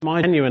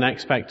My genuine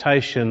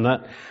expectation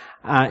that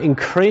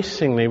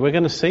increasingly we're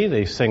going to see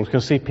these things. We're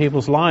going to see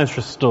people's lives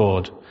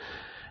restored.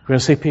 We're going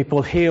to see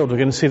people healed. We're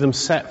going to see them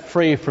set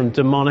free from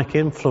demonic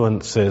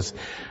influences.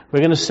 We're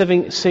going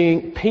to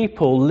see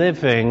people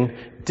living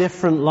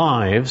different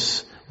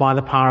lives by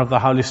the power of the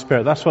Holy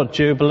Spirit. That's what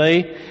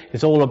Jubilee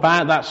is all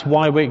about. That's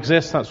why we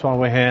exist. That's why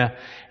we're here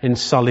in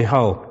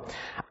Solihull.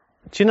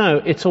 Do you know,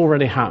 it's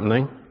already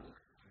happening.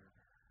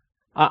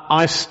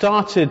 I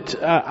started,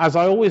 as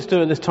I always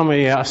do at this time of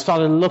year, I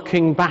started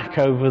looking back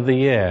over the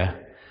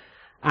year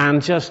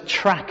and just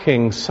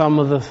tracking some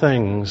of the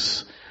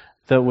things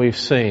that we've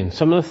seen,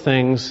 some of the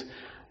things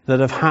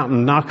that have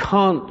happened. Now, I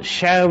can't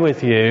share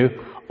with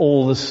you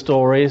all the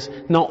stories.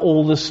 Not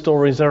all the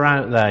stories are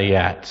out there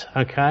yet,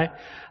 okay?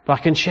 But I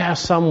can share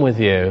some with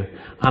you,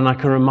 and I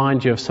can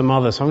remind you of some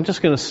others. So I'm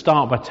just going to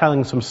start by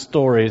telling some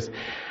stories.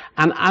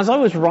 And as I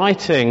was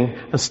writing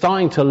and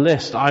starting to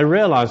list, I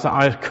realized that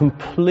I had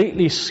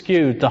completely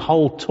skewed the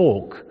whole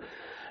talk.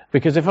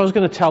 Because if I was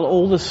going to tell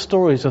all the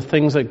stories of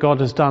things that God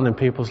has done in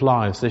people's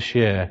lives this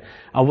year,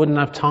 I wouldn't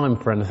have time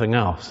for anything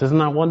else. Isn't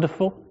that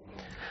wonderful?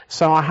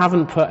 So I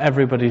haven't put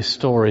everybody's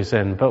stories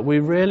in, but we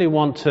really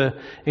want to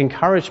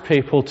encourage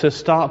people to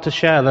start to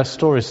share their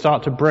stories,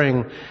 start to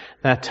bring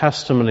their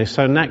testimony.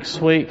 So next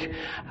week,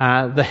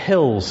 the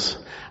Hills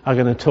are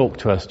going to talk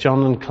to us.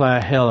 John and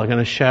Claire Hill are going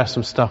to share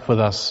some stuff with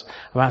us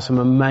about some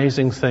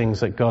amazing things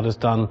that God has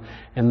done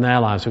in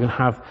their lives. We're going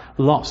to have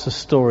lots of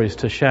stories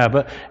to share.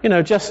 But, you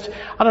know, just,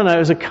 I don't know, it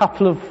was a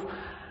couple of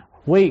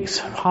weeks,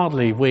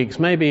 hardly weeks,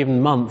 maybe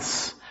even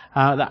months,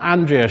 that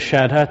Andrea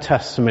shared her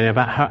testimony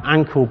about her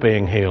ankle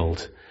being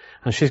healed.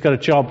 And she's got a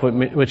job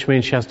which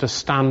means she has to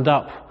stand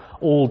up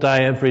all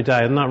day, every day.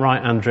 Isn't that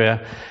right,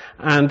 Andrea?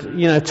 And,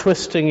 you know,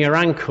 twisting your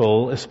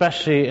ankle,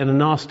 especially in a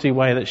nasty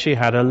way that she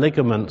had, her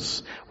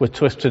ligaments were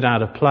twisted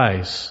out of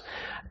place.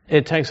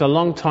 It takes a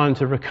long time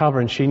to recover,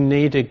 and she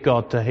needed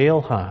God to heal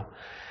her.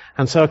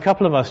 And so a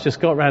couple of us just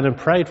got round and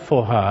prayed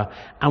for her,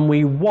 and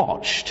we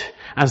watched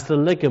as the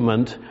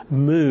ligament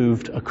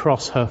moved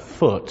across her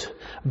foot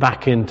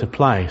back into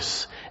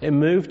place. It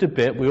moved a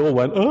bit, we all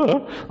went,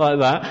 like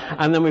that,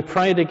 and then we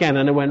prayed again,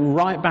 and it went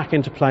right back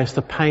into place.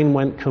 The pain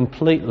went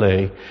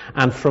completely,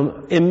 and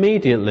from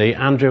immediately,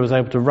 Andrea was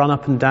able to run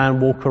up and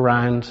down, walk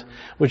around,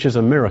 which is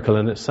a miracle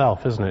in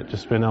itself, isn't it?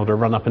 Just being able to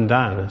run up and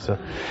down.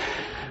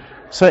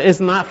 So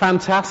isn't that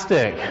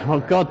fantastic?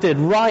 What God did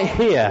right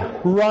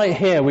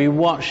here, we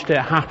watched it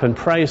happen.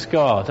 Praise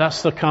God.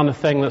 That's the kind of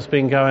thing that's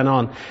been going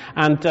on.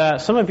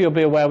 And some of you will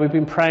be aware, we've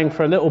been praying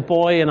for a little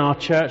boy in our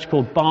church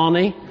called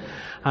Barney.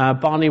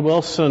 Barney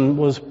Wilson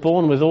was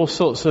born with all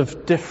sorts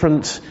of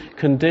different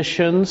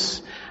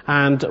conditions,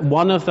 and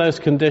one of those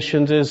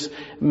conditions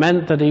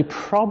meant that he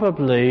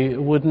probably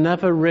would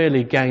never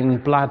really gain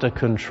bladder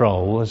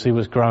control as he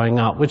was growing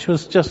up, which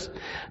was just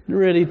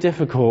really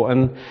difficult.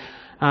 And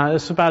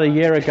it's about a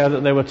year ago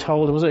that they were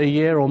told, was it a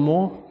year or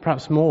more?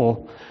 Perhaps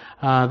more.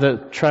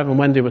 That Trev and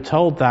Wendy were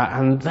told that,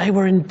 and they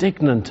were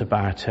indignant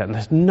about it. And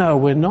they said, no,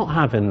 we're not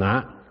having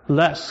that.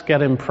 Let's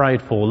get him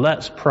prayed for.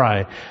 Let's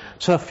pray.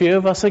 So a few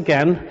of us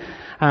again,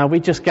 we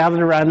just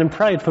gathered around and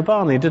prayed for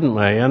Barney, didn't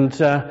we? And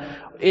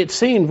it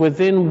seemed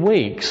within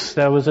weeks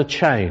there was a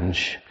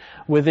change.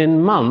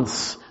 Within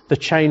months, the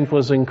change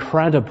was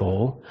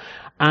incredible.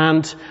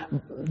 And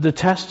the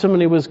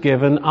testimony was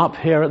given up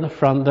here at the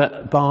front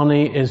that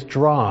Barney is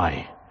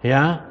dry.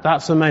 Yeah,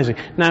 that's amazing.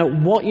 Now,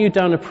 what you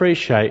don't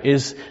appreciate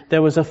is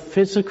there was a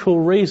physical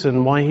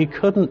reason why he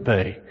couldn't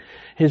be.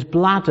 His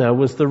bladder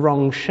was the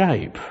wrong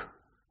shape.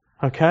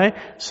 Okay?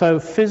 So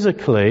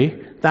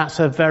physically, that's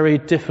a very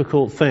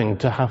difficult thing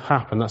to have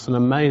happen. That's an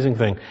amazing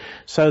thing.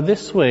 So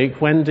this week,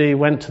 Wendy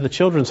went to the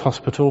Children's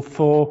Hospital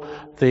for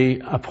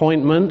the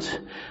appointment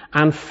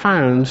and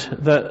found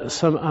that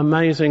some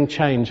amazing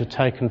change had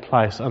taken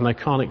place, and they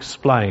can't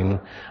explain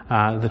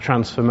the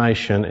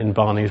transformation in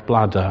Barney's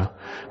bladder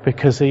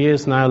because he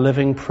is now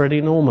living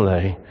pretty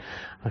normally.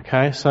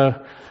 Okay?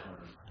 So,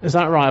 is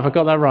that right? Have I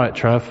got that right,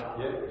 Trev?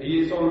 Yeah,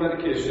 he is on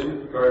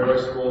medication, very, very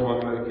small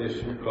amount of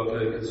medication, but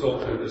the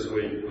consultant this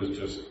week was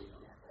just,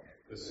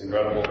 this is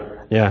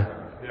incredible. Yeah.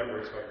 Never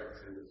expected to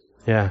see this.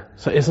 Yeah.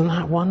 So isn't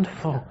that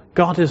wonderful?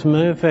 God is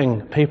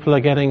moving. People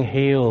are getting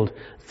healed.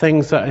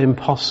 Things that are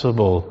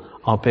impossible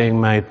are being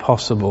made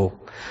possible.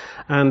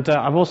 And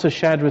I've also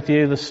shared with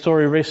you the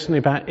story recently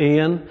about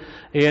Ian.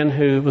 Ian,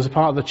 who was a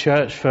part of the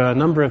church for a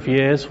number of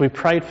years. We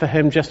prayed for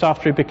him just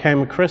after he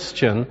became a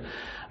Christian.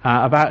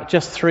 About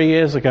just 3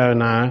 years ago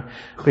now,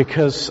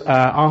 because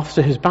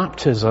after his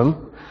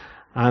baptism,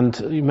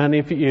 and many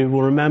of you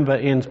will remember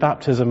Ian's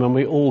baptism, and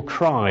we all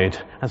cried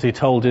as he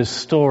told his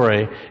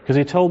story, because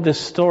he told this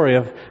story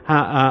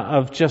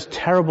of just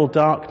terrible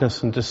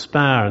darkness and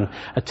despair and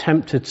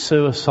attempted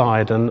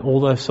suicide and all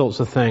those sorts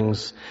of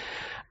things.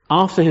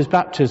 After his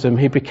baptism,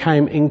 he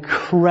became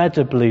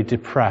incredibly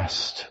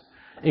depressed.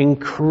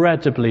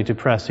 Incredibly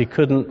depressed. He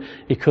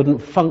couldn't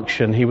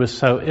function. He was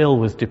so ill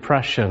with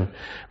depression.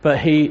 But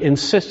he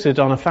insisted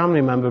on a family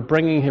member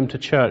bringing him to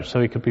church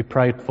so he could be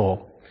prayed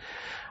for.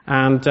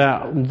 And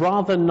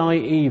rather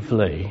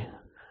naively,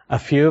 a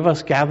few of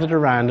us gathered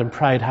around and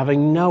prayed,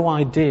 having no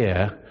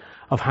idea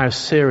of how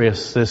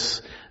serious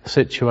this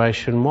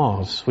situation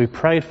was. We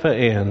prayed for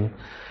Ian,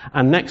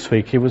 and next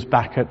week he was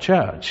back at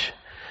church.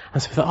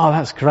 And so we thought, oh,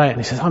 that's great. And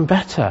he says, I'm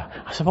better.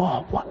 I said,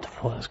 oh,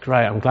 wonderful, that's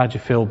great. I'm glad you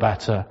feel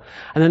better.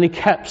 And then he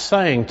kept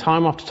saying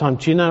time after time,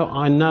 do you know,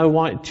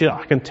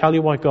 I can tell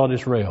you why God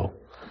is real.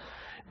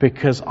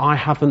 Because I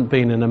haven't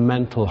been in a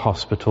mental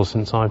hospital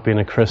since I've been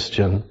a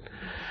Christian.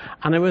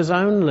 And it was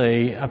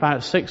only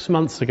about 6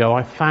 months ago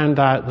I found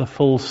out the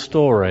full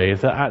story,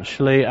 that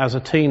actually as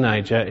a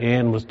teenager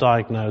Ian was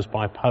diagnosed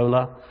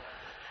bipolar.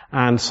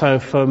 And so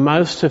for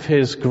most of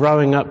his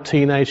growing up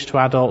teenage to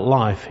adult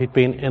life, he'd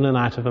been in and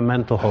out of a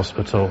mental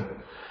hospital.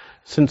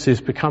 Since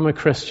he's become a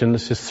Christian,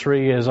 this is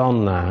 3 years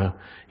on now,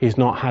 he's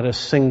not had a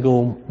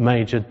single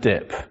major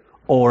dip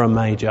or a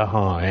major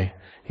high.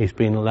 He's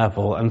been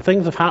level. And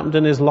things have happened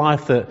in his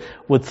life that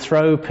would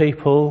throw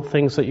people,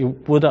 things that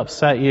would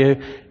upset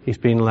you, he's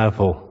been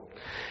level.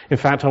 In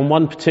fact, on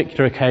one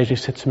particular occasion,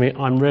 he said to me,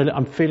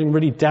 I'm feeling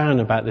really down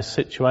about this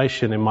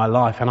situation in my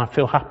life, and I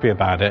feel happy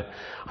about it.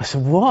 I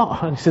said,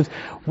 what? And he said,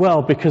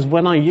 well, because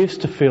when I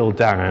used to feel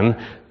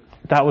down,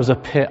 that was a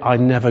pit I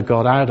never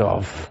got out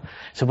of.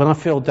 So when I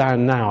feel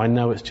down now, I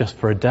know it's just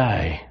for a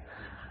day,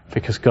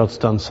 because God's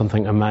done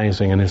something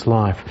amazing in his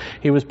life.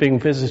 He was being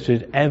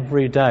visited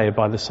every day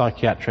by the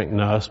psychiatric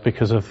nurse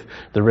because of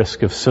the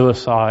risk of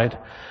suicide.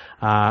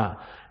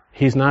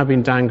 He's now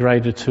been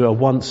downgraded to a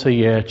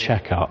once-a-year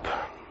checkup.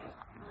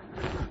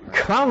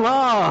 Come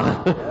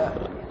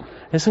on!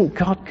 Isn't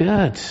God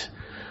good?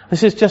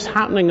 This is just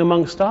happening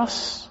amongst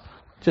us,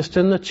 just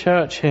in the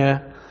church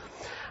here.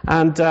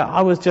 And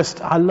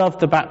I loved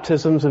the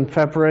baptisms in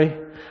February.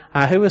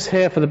 Who was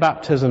here for the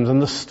baptisms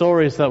and the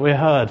stories that we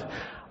heard?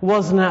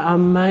 Wasn't it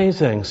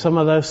amazing, some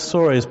of those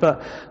stories?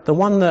 But the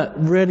one that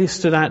really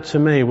stood out to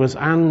me was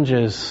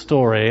Angie's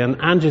story.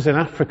 And Angie's in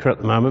Africa at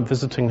the moment,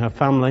 visiting her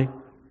family.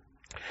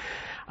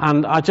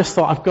 And I just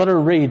thought, I've got to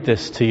read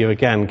this to you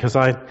again, because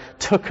I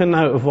took a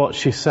note of what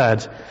she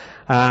said.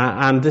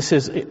 And this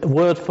is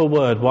word for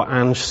word what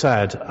Ange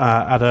said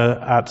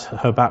at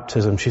her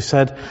baptism. She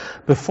said,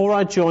 before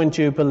I joined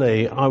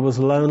Jubilee, I was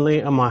lonely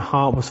and my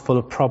heart was full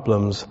of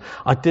problems.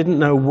 I didn't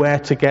know where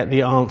to get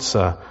the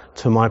answer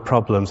to my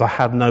problems. I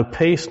had no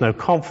peace, no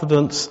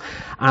confidence,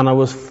 and I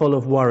was full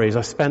of worries.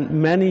 I spent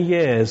many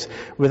years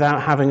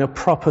without having a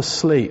proper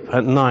sleep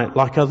at night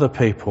like other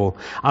people.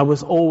 I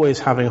was always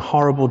having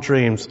horrible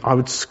dreams. I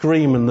would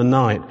scream in the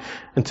night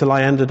until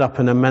I ended up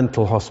in a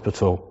mental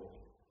hospital.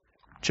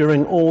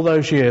 During all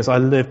those years, I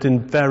lived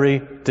in very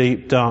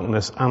deep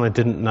darkness and I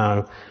didn't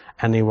know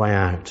any way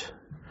out.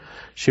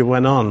 She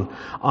went on,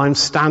 I'm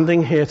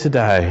standing here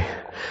today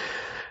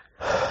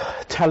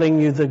telling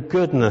you the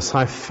goodness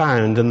I've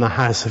found in the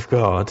house of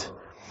God.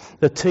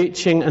 The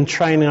teaching and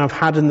training I've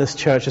had in this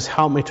church has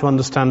helped me to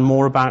understand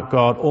more about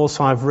God.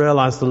 Also, I've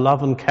realized the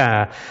love and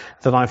care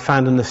that I've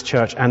found in this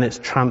church, and it's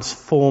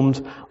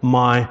transformed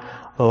my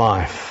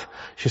life.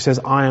 She says,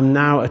 I am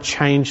now a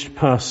changed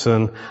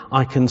person.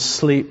 I can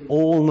sleep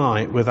all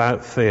night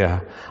without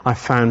fear. I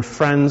found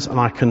friends and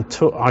I can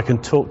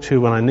talk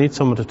to when I need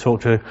someone to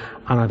talk to,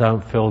 and I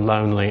don't feel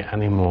lonely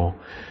anymore.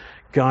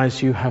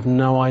 Guys, you have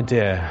no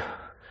idea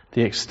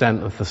the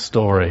extent of the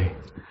story.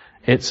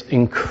 It's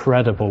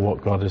incredible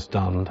what God has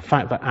done. The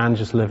fact that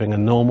Ange is living a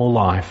normal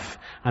life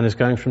and is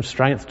going from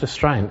strength to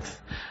strength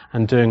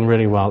and doing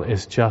really well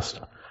is just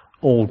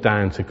all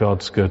down to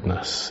God's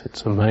goodness.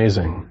 It's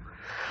amazing.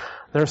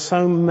 There are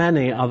so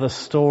many other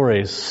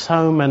stories,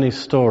 so many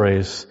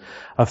stories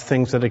of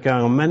things that are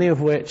going on, many of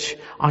which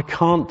I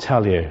can't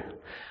tell you.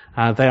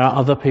 They are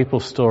other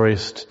people's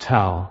stories to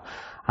tell.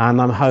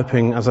 And I'm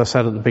hoping, as I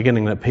said at the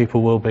beginning, that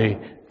people will be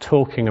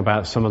talking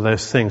about some of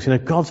those things. You know,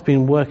 God's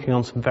been working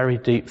on some very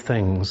deep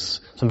things,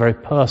 some very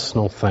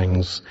personal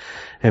things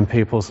in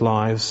people's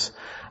lives.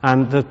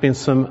 And there's been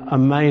some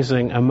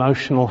amazing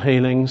emotional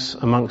healings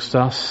amongst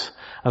us,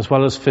 as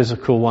well as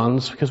physical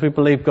ones, because we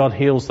believe God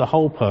heals the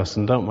whole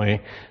person, don't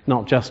we?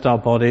 Not just our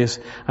bodies,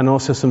 and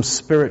also some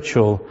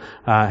spiritual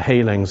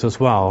healings as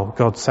well.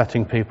 God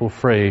setting people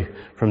free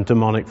from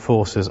demonic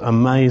forces.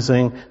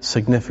 Amazing,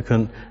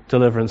 significant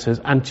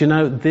deliverances. And do you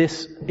know,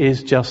 this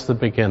is just the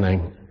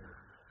beginning.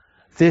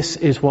 This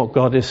is what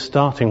God is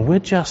starting. We're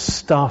just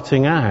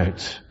starting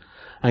out,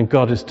 and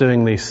God is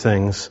doing these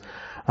things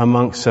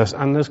amongst us.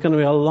 And there's going to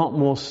be a lot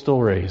more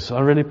stories. I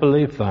really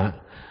believe that.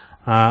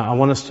 I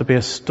want us to be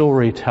a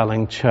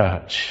storytelling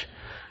church,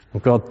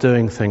 and God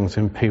doing things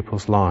in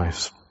people's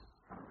lives.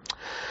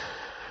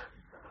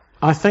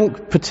 I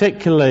think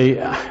particularly,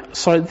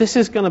 this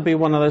is going to be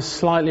one of those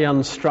slightly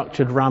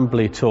unstructured,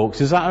 rambly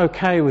talks. Is that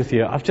okay with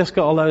you? I've just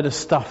got a load of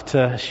stuff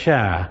to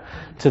share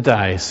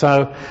today.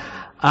 So,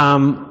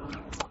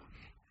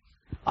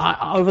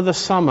 over the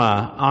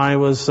summer, I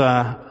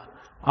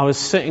was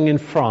sitting in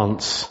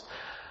France,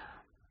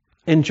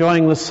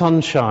 enjoying the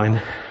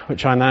sunshine,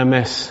 which I now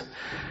miss.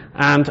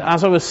 And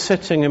as I was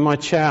sitting in my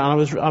chair,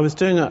 and I was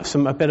doing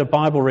a bit of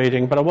Bible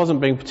reading, but I wasn't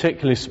being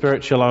particularly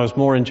spiritual. I was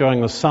more enjoying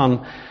the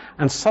sun.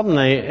 And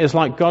suddenly, it's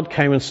like God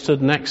came and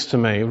stood next to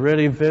me.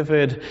 Really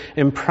vivid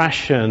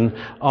impression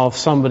of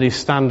somebody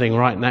standing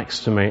right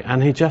next to me.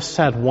 And he just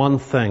said one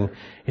thing.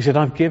 He said,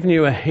 I've given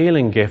you a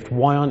healing gift.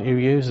 Why aren't you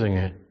using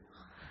it?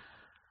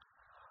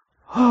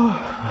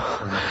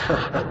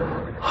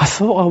 I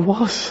thought I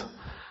was.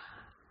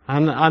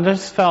 And I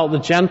just felt the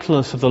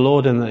gentleness of the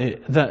Lord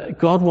in that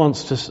God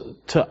wants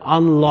to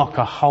unlock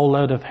a whole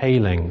load of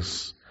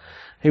healings.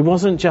 He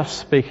wasn't just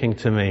speaking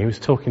to me, he was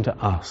talking to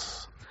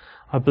us.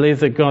 I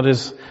believe that God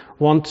is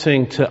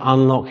wanting to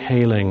unlock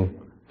healing,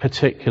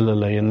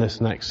 particularly in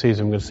this next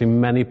season. We're going to see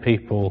many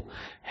people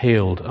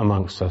healed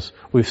amongst us.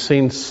 We've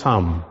seen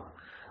some.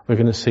 We're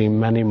going to see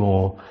many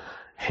more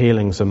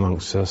healings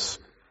amongst us.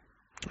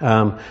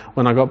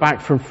 When I got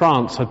back from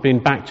France, I'd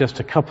been back just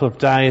a couple of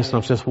days and I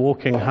was just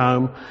walking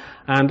home,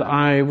 and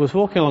I was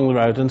walking along the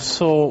road and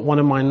saw one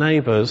of my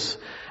neighbours,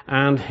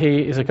 and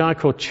he is a guy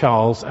called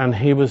Charles, and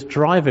he was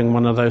driving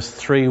one of those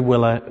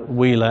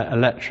three-wheeler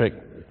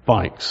electric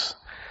bikes.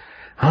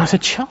 And I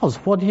said, Charles,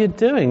 what are you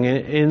doing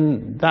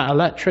in that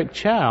electric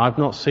chair? I've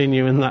not seen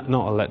you in that,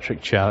 not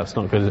electric chair, that's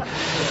not good.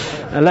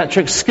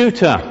 Electric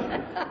scooter.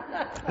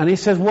 And he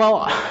says,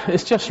 well,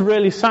 it's just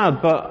really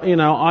sad, but,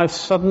 I've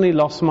suddenly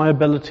lost my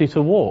ability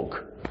to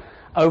walk.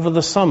 Over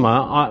the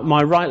summer,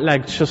 my right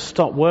leg just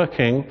stopped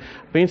working.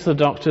 Been to the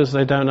doctors,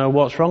 they don't know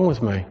what's wrong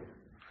with me.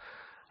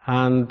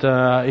 And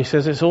he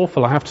says, it's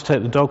awful. I have to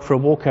take the dog for a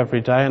walk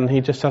every day, and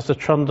he just has to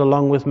trundle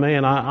along with me,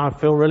 and I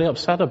feel really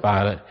upset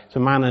about it. He's a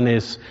man in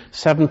his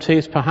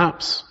 70s,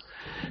 perhaps.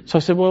 So I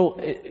said, well,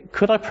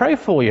 could I pray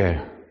for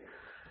you?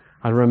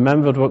 I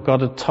remembered what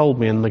God had told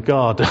me in the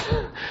garden.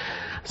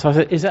 So I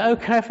said, is it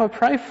okay if I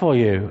pray for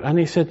you? And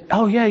he said,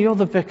 oh yeah, you're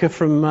the vicar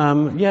from,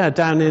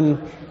 down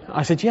in...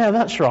 I said, yeah,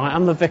 that's right,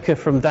 I'm the vicar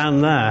from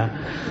down there.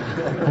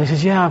 And he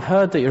says, yeah, I've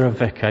heard that you're a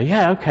vicar.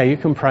 Yeah, okay, you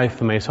can pray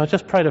for me. So I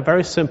just prayed a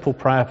very simple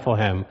prayer for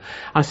him.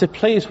 I said,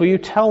 please, will you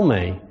tell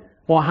me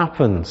what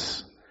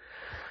happens?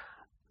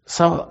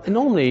 So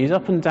normally he's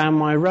up and down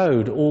my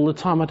road all the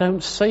time. I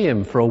don't see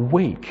him for a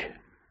week.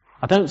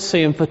 I don't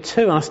see him for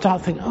 2, and I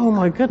start thinking, oh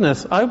my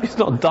goodness, I hope he's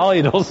not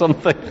died or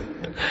something.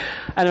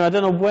 Anyway, I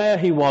don't know where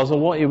he was or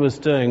what he was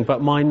doing,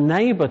 but my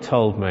neighbour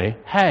told me,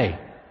 hey,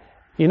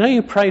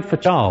 you prayed for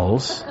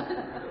Charles?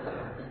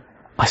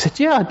 I said,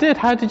 yeah, I did.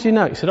 How did you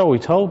know? He said, oh, he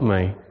told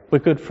me. We're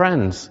good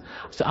friends.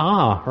 I said,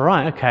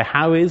 right, okay,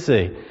 how is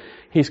he?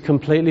 He's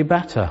completely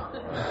better.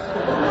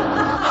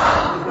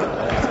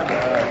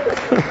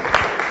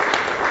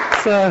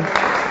 So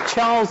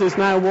Charles is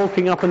now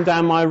walking up and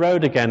down my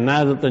road again,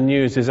 now that the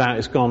news is out,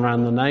 it's gone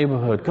around the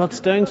neighbourhood. God's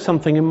doing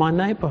something in my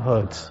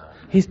neighbourhood.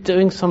 He's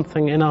doing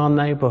something in our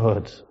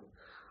neighbourhood.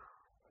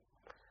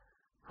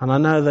 And I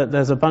know that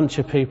there's a bunch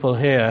of people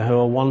here who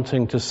are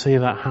wanting to see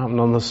that happen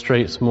on the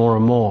streets more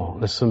and more.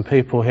 There's some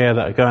people here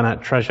that are going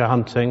out treasure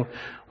hunting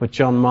with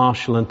John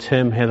Marshall and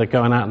Tim here. They're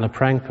going out and they're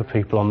praying for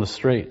people on the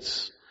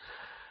streets.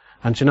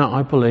 And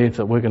I believe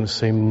that we're going to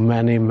see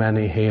many,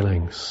 many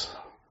healings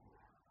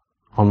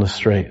on the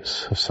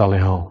streets of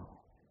Solihull.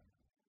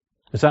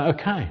 Is that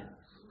okay?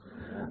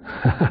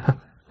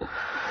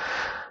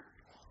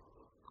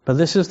 But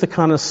this is the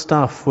kind of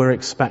stuff we're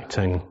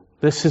expecting.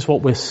 This is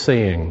what we're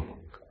seeing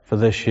for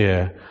this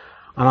year.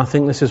 And I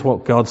think this is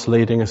what God's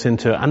leading us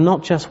into. And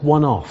not just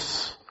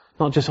one-offs.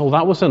 Not just,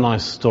 that was a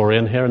nice story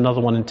and here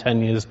another one in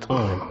 10 years'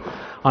 time.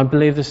 I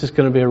believe this is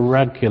going to be a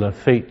regular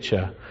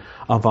feature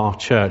of our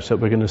church, that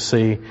we're going to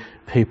see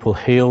people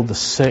healed, the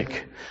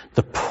sick,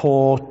 the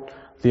poor,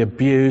 the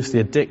abused, the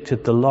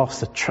addicted, the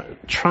lost, the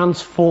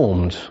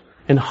transformed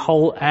in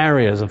whole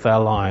areas of their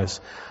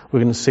lives. We're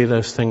going to see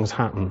those things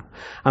happen.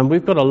 And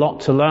we've got a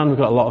lot to learn. We've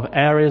got a lot of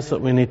areas that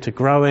we need to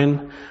grow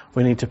in.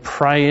 We need to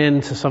pray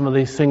into some of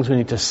these things. We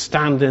need to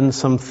stand in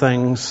some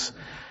things.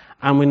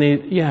 And we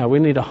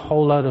need a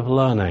whole load of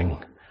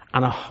learning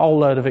and a whole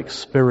load of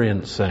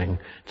experiencing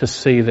to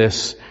see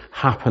this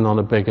happen on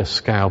a bigger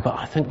scale. But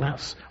I think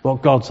that's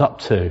what God's up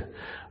to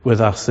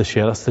with us this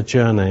year. That's the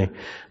journey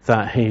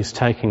that He's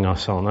taking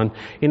us on.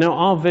 And,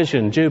 our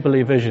vision,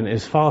 Jubilee Vision,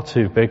 is far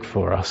too big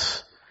for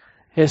us.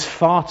 It's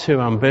far too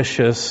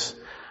ambitious.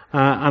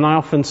 And I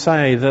often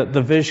say that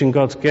the vision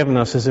God's given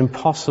us is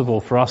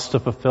impossible for us to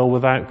fulfill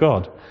without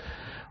God.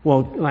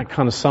 Well, that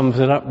kind of sums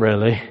it up,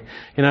 really.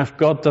 If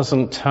God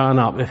doesn't turn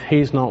up, if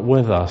He's not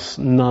with us,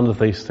 none of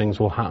these things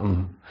will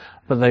happen.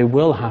 But they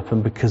will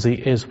happen because He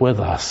is with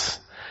us.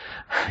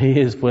 He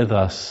is with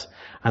us,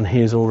 and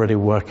He is already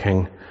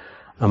working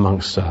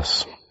amongst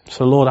us.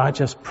 So, Lord, I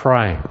just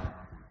pray.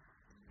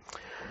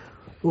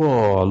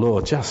 Oh,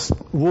 Lord, just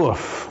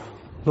woof.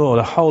 Lord,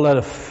 a whole lot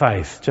of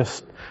faith.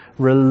 Just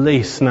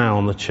release now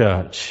on the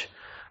church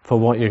for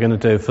what you're going to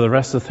do. For the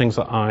rest of the things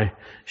that I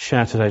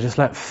share today, just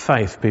let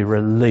faith be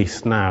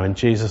released now in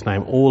Jesus'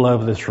 name all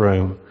over this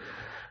room.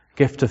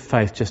 Gift of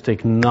faith just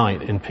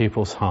ignite in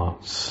people's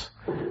hearts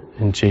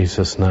in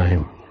Jesus'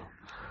 name.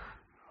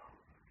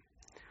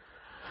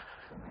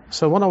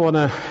 So what I want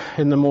to,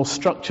 in the more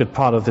structured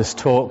part of this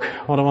talk,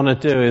 what I want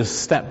to do is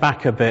step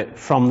back a bit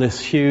from this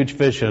huge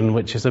vision,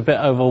 which is a bit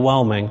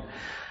overwhelming,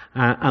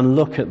 and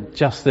look at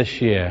just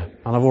this year.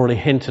 And I've already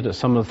hinted at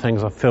some of the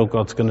things I feel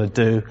God's going to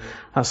do.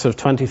 That's sort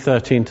of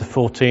 2013 to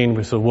 14.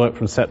 We sort of work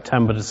from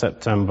September to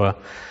September.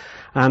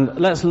 And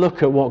let's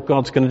look at what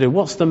God's going to do.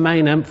 What's the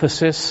main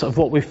emphasis of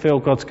what we feel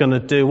God's going to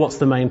do? What's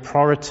the main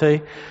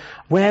priority?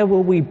 Where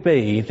will we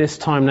be this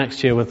time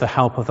next year with the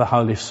help of the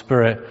Holy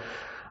Spirit?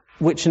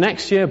 Which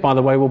next year, by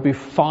the way, will be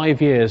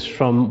 5 years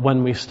from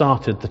when we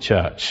started the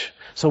church.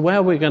 So where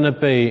are we going to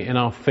be in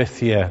our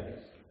 5th year?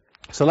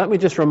 So let me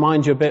just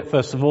remind you a bit,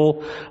 first of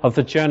all, of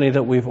the journey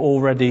that we've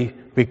already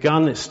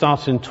begun. It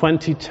started in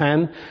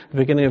 2010. The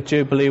beginning of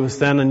Jubilee was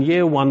then, and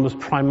year 1 was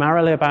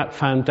primarily about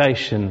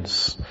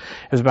foundations.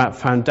 It was about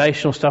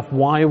foundational stuff,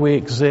 why we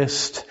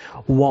exist,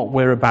 what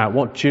we're about,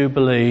 what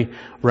Jubilee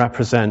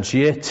represents.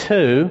 Year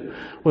 2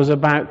 was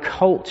about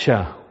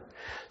culture.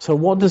 So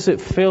what does it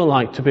feel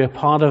like to be a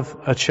part of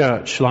a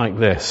church like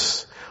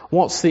this?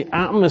 What's the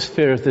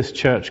atmosphere of this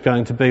church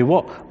going to be?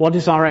 What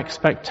is our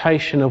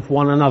expectation of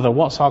one another?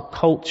 What's our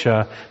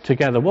culture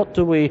together? What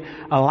do we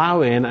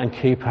allow in and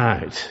keep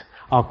out?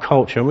 Our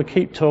culture. And we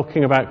keep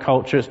talking about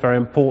culture. It's very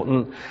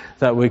important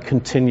that we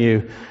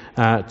continue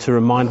to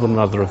remind one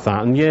another of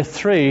that. And year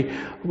 3,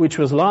 which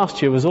was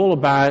last year, was all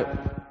about,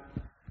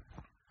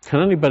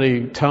 can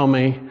anybody tell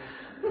me,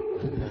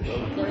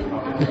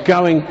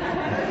 going,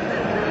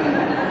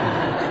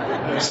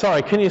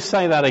 sorry, can you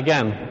say that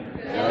again?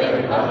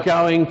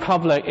 Going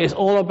public. It's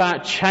all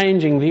about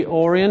changing the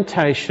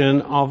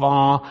orientation of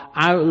our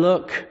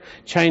outlook,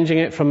 changing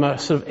it from a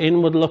sort of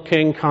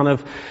inward-looking kind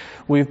of,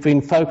 we've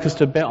been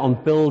focused a bit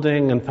on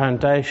building and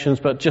foundations,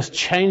 but just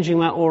changing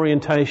that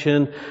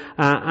orientation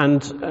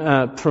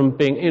and from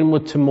being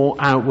inward to more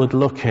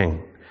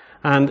outward-looking.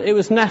 And it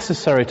was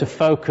necessary to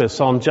focus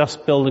on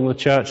just building the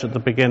church at the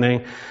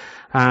beginning,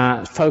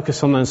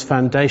 focus on those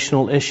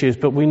foundational issues,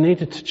 but we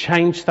needed to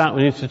change that.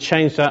 We needed to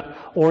change that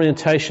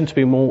orientation to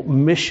be more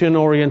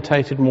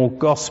mission-orientated, more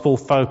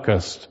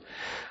gospel-focused.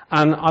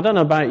 And I don't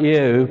know about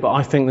you, but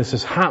I think this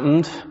has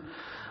happened.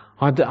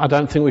 I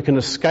don't think we can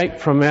escape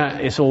from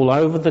it. It's all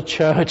over the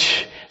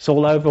church. It's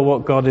all over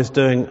what God is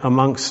doing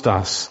amongst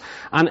us.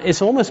 And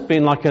it's almost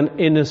been like an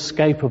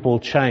inescapable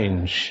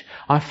change.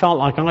 I felt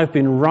like I've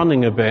been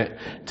running a bit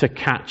to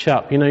catch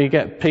up. You know, you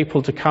get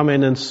people to come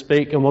in and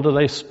speak, and what do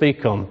they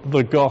speak on?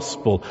 The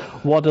gospel.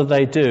 What do?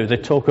 They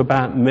talk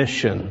about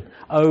mission.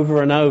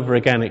 Over and over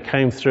again, it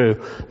came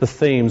through the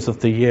themes of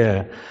the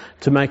year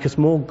to make us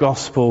more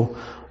gospel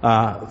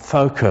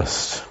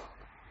focused.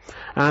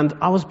 And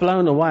I was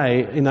blown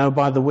away,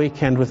 by the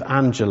weekend with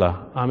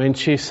Angela. I mean,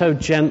 she so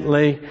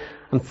gently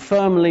and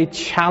firmly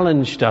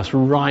challenged us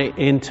right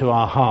into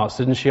our hearts,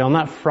 didn't she? On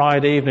that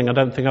Friday evening, I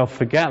don't think I'll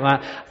forget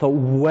that. I thought,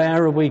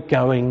 where are we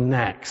going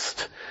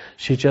next?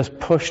 She just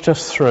pushed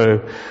us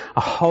through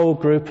a whole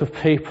group of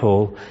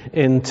people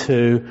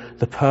into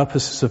the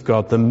purposes of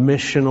God, the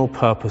missional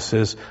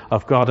purposes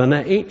of God. And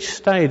at each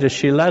stage, as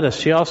she led us,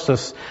 she asked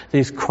us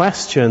these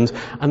questions,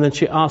 and then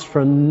she asked for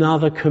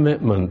another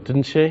commitment,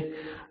 didn't she?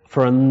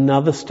 For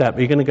another step.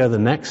 Are you going to go the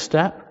next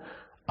step?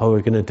 Or are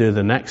we going to do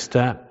the next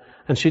step?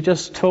 And she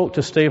just talked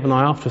to Steve and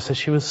I after, said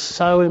she was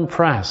so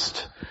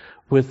impressed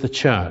with the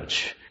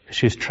church.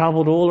 She's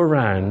travelled all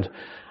around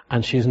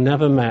and she's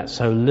never met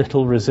so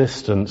little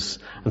resistance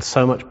and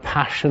so much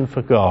passion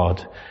for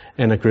God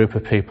in a group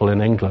of people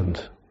in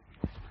England.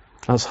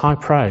 That's high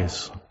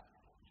praise.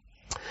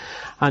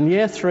 And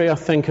year 3, I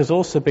think, has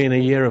also been a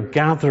year of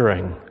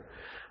gathering.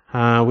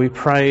 We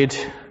prayed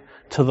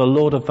to the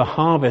Lord of the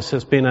harvest.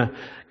 It's been a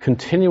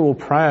continual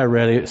prayer,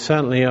 really,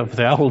 certainly of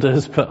the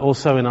elders, but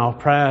also in our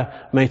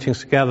prayer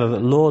meetings together,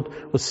 that Lord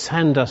would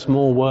send us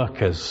more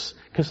workers,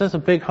 because there's a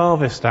big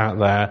harvest out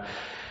there.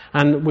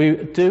 And we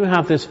do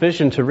have this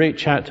vision to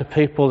reach out to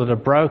people that are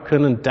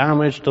broken and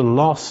damaged and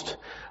lost,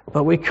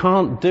 but we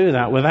can't do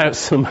that without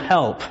some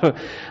help.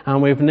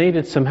 And we've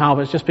needed some help.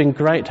 It's just been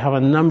great to have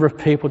a number of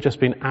people just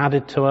been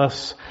added to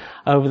us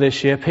over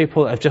this year.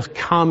 People have just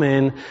come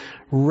in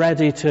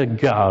ready to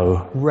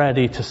go,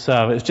 ready to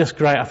serve. It's just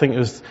great. I think it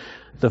was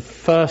the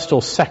first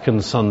or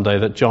second Sunday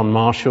that John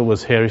Marshall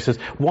was here. He says,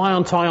 why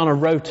aren't I on a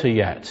rota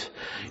yet?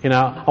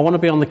 I want to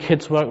be on the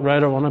kids' work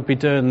rota. I want to be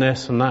doing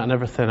this and that and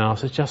everything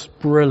else. It's just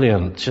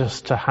brilliant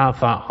just to have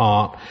that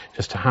heart,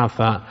 just to have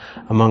that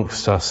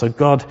amongst us. So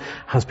God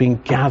has been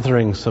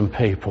gathering some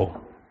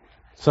people.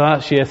 So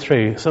that's year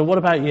 3. So what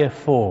about year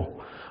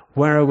 4?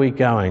 Where are we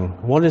going?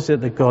 What is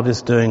it that God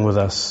is doing with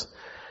us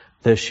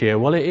this year?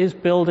 Well, it is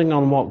building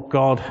on what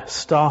God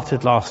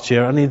started last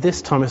year. Only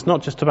this time it's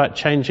not just about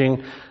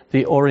changing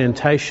the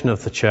orientation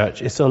of the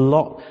church. It's a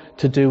lot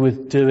to do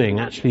with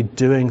actually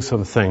doing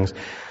some things.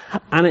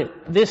 And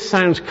this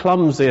sounds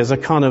clumsy as a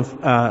kind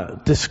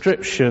of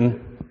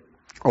description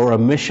or a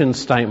mission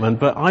statement,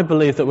 but I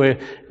believe that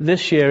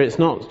this year it's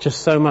not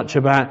just so much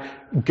about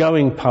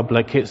going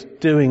public, it's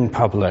doing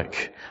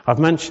public. I've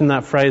mentioned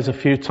that phrase a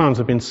few times.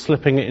 I've been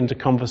slipping it into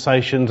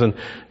conversations and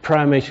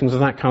prayer meetings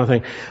and that kind of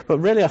thing. But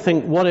really I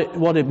think what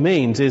it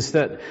means is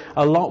that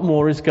a lot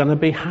more is going to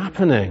be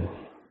happening.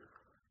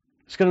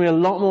 There's going to be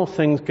a lot more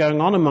things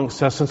going on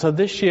amongst us, and so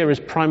this year is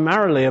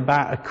primarily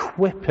about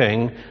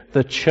equipping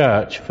the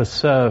church for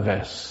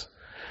service.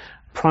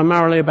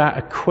 Primarily about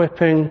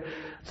equipping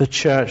the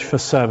church for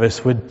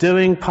service. We're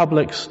doing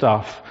public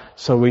stuff,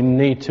 so we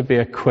need to be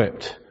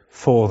equipped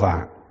for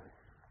that.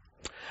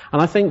 And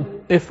I think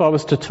if I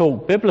was to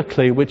talk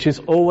biblically, which is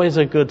always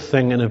a good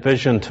thing in a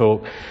vision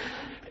talk,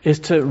 is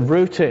to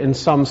root it in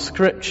some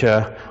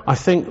scripture. I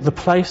think the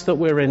place that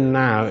we're in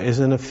now is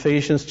in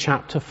Ephesians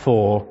chapter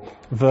 4,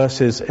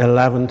 verses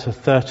 11 to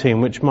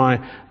 13, which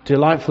my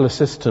delightful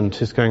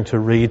assistant is going to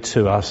read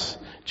to us.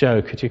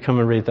 Joe, could you come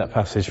and read that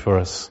passage for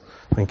us?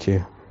 Thank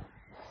you.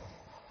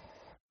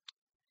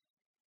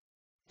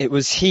 It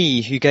was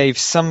he who gave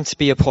some to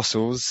be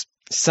apostles,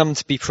 some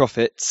to be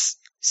prophets,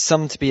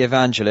 some to be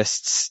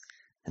evangelists,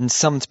 and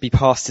some to be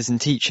pastors and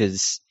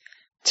teachers,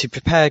 to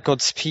prepare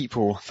God's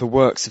people for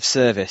works of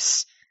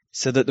service,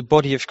 so that the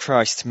body of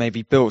Christ may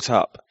be built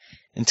up,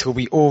 until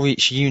we all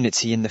reach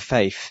unity in the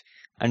faith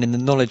and in the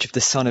knowledge of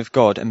the Son of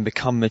God and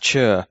become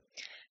mature,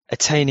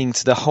 attaining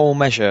to the whole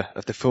measure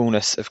of the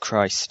fullness of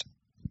Christ.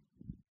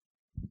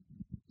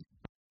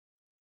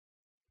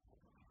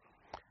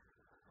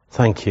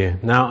 Thank you.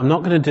 Now, I'm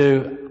not going to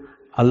do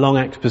a long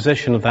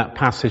exposition of that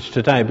passage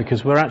today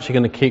because we're actually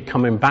going to keep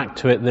coming back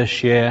to it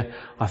this year.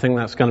 I think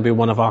that's going to be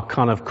one of our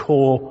kind of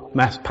core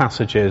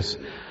passages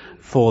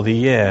for the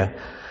year.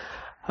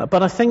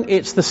 But I think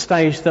it's the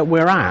stage that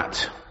we're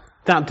at.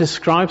 That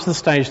describes the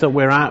stage that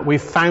we're at.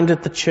 We've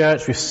founded the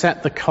church, we've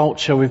set the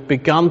culture, we've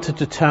begun to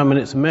determine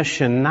its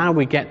mission. Now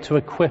we get to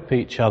equip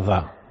each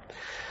other.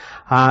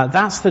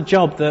 That's the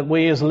job that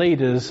we as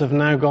leaders have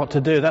now got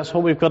to do. That's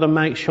what we've got to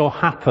make sure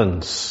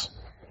happens.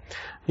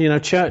 You know,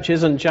 church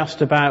isn't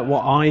just about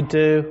what I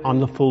do. I'm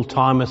the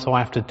full-timer, so I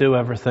have to do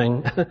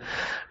everything.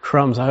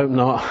 Crumbs, I hope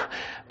not.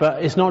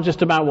 But it's not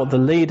just about what the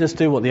leaders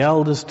do, what the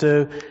elders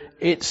do.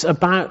 It's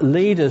about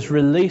leaders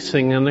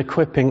releasing and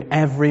equipping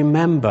every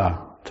member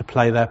to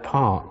play their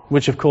part,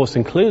 which of course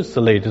includes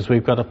the leaders.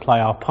 We've got to play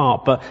our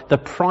part. But the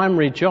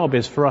primary job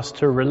is for us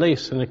to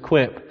release and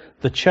equip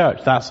the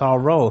church. That's our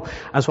role,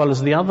 as well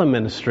as the other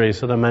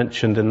ministries that are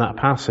mentioned in that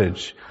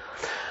passage.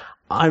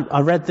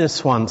 I read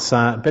this once,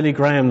 Billy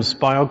Graham's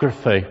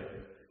biography,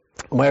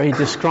 where he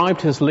described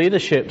his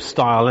leadership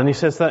style, and he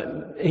says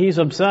that he's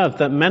observed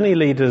that many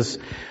leaders,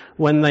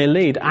 when they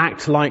lead,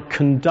 act like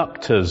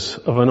conductors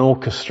of an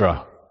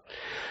orchestra.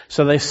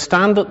 So they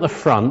stand at the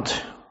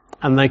front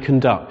and they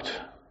conduct.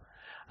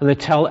 And they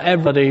tell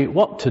everybody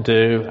what to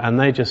do, and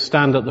they just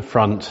stand at the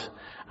front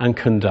and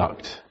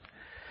conduct.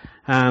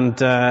 And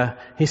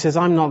he says,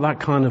 I'm not that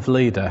kind of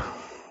leader.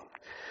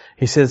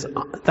 He says,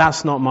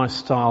 that's not my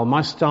style.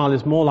 My style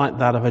is more like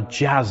that of a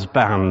jazz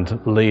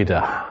band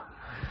leader.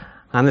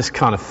 And this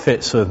kind of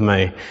fits with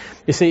me.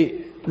 You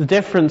see, the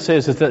difference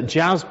is that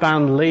jazz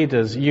band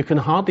leaders, you can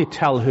hardly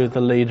tell who the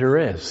leader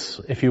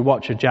is if you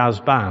watch a jazz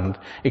band,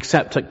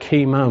 except at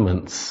key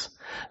moments.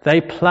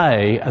 They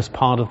play as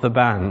part of the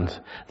band.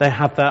 They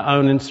have their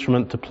own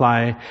instrument to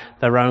play,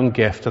 their own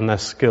gift and their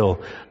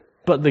skill.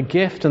 But the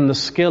gift and the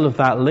skill of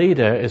that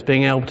leader is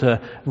being able to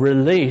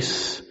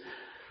release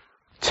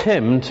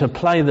Tim to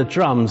play the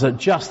drums at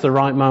just the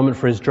right moment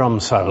for his drum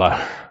solo.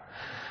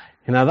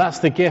 You know, that's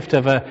the gift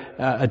of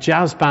a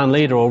jazz band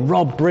leader, or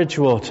Rob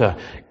Bridgewater.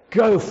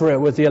 Go for it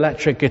with the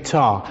electric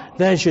guitar.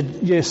 There's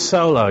your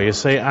solo, you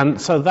see. And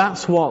so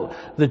that's what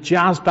the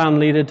jazz band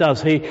leader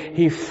does.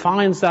 He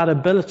finds that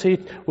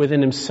ability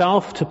within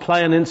himself to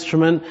play an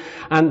instrument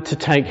and to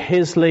take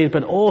his lead,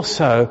 but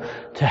also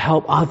to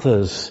help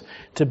others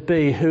to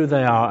be who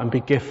they are and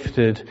be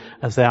gifted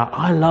as they are.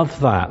 I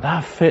love that.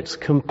 That fits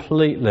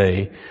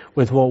completely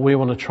with what we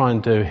want to try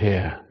and do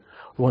here.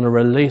 We want to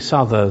release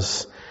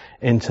others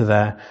into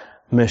their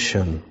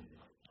mission.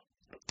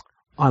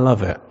 I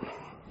love it.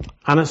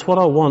 And it's what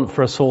I want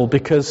for us all,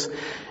 because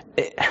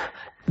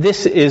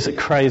this is a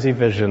crazy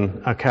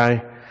vision,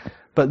 okay?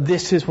 But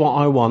this is what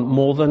I want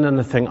more than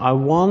anything. I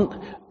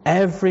want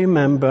every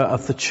member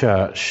of the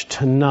church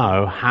to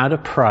know how to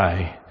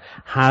pray,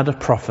 how to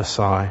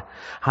prophesy,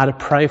 how to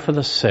pray for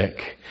the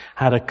sick,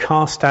 how to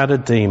cast out a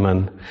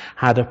demon,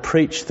 how to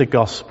preach the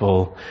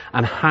gospel,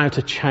 and how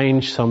to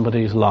change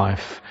somebody's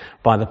life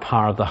by the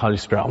power of the Holy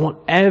Spirit. I want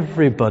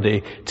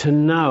everybody to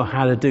know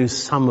how to do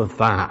some of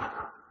that.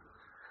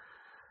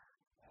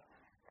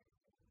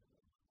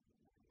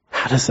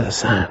 How does that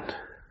sound?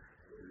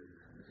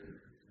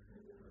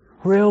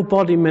 Real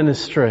body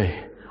ministry.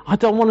 I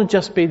don't want to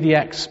just be the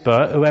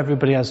expert who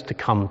everybody has to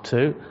come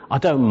to. I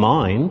don't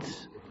mind.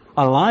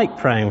 I like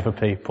praying for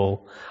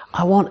people.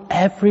 I want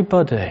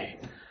everybody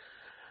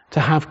to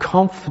have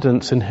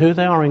confidence in who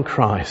they are in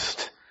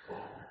Christ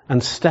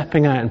and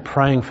stepping out and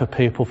praying for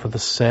people, for the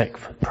sick,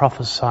 for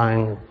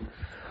prophesying.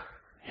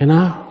 You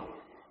know?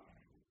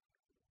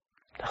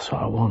 That's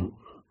what I want.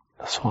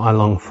 That's what I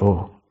long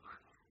for.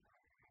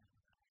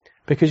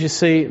 Because you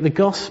see, the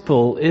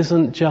gospel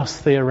isn't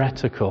just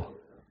theoretical.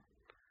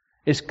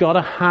 It's got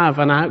to have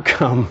an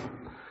outcome.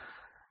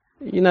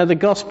 You know, the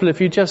gospel,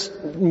 if you just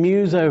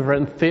muse over it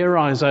and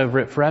theorize over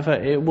it forever,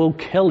 it will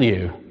kill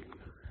you.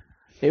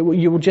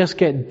 You will just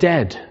get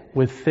dead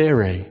with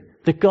theory.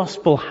 The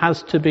gospel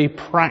has to be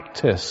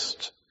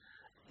practiced.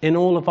 In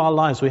all of our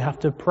lives, we have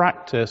to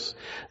practice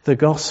the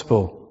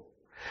gospel.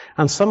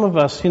 And some of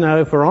us,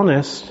 if we're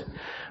honest,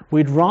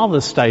 we'd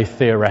rather stay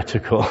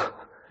theoretical.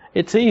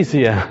 It's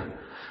easier.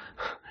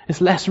 It's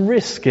less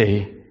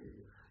risky.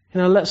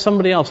 Let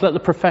somebody else, let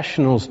the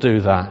professionals do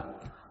that.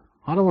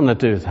 I don't want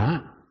to do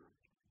that.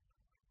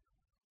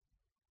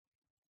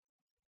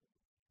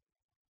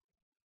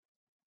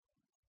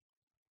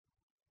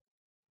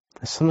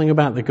 There's something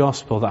about the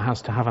gospel that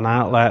has to have an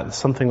outlet,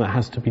 something that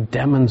has to be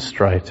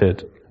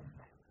demonstrated.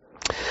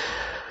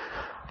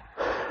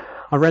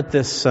 I read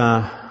this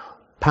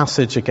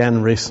passage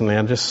again recently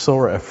and just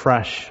saw it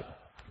afresh.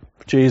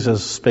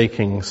 Jesus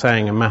speaking,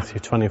 saying in Matthew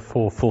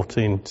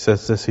 24:14,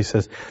 says this, he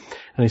says,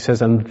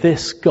 and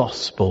this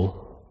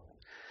gospel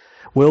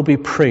will be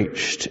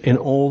preached in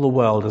all the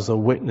world as a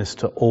witness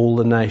to all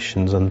the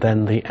nations, and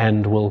then the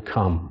end will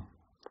come.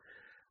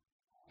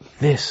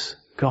 This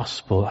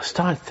gospel. I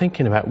started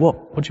thinking about,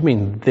 what do you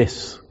mean,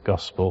 this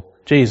gospel?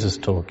 Jesus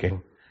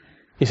talking.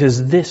 He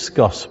says, this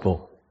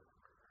gospel.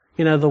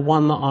 The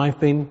one that I've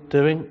been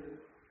doing?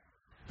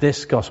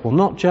 This gospel.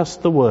 Not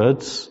just the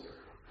words,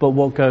 but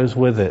what goes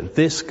with it.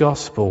 This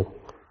gospel.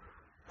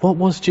 What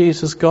was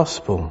Jesus'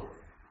 gospel?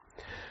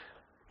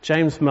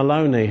 James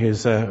Maloney,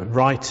 who's a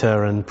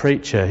writer and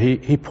preacher,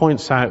 he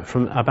points out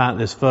about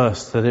this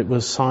verse that it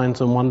was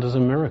signs and wonders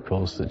and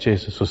miracles that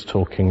Jesus was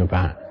talking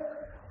about.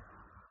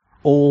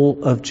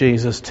 All of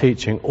Jesus'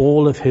 teaching,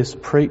 all of his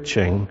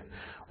preaching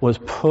was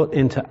put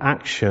into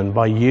action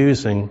by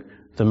using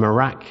the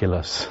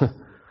miraculous.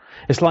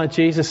 It's like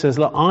Jesus says,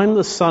 look, I'm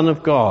the Son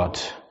of God.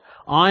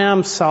 I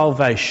am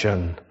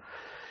salvation.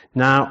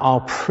 Now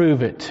I'll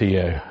prove it to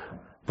you.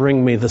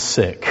 Bring me the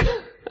sick.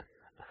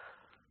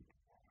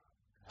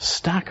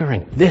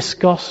 Staggering. This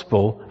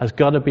gospel has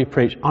got to be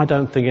preached. I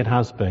don't think it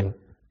has been.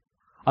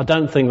 I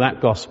don't think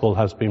that gospel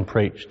has been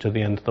preached to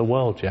the end of the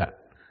world yet.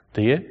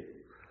 Do you?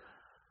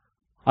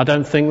 I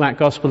don't think that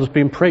gospel has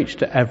been preached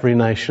to every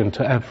nation,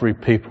 to every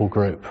people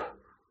group.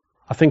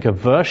 I think a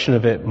version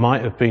of it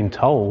might have been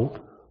told,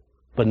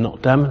 but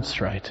not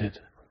demonstrated.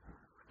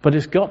 But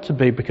it's got to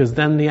be, because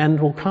then the end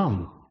will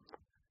come.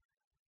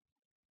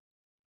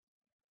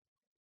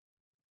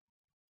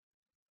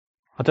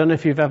 I don't know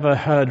if you've ever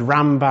heard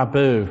Ram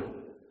Babu.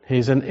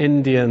 He's an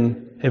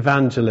Indian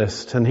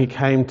evangelist, and he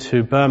came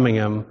to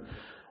Birmingham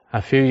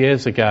a few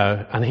years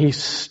ago, and he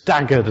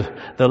staggered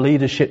the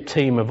leadership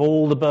team of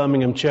all the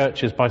Birmingham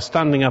churches by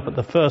standing up at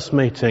the first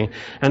meeting,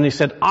 and he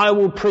said, I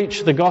will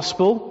preach the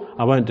gospel.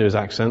 I won't do his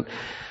accent.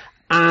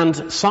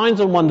 And signs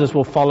and wonders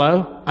will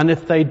follow, and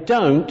if they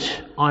don't,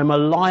 I'm a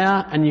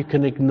liar and you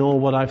can ignore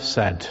what I've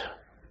said.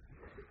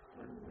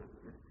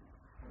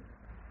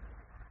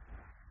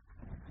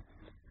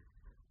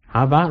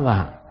 How about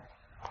that?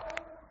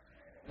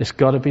 It's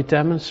got to be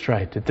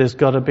demonstrated. There's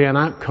got to be an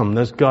outcome.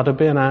 There's got to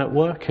be an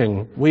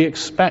outworking. We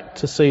expect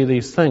to see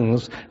these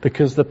things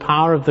because the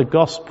power of the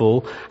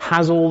gospel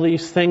has all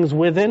these things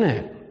within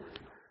it.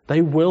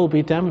 They will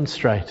be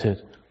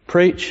demonstrated.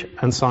 Preach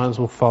and signs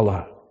will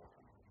follow.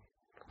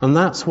 And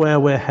that's where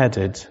we're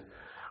headed.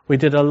 We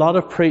did a lot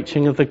of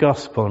preaching of the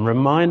gospel and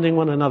reminding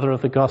one another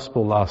of the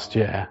gospel last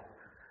year.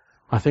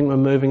 I think we're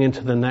moving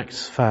into the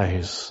next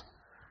phase.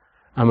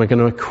 And we're going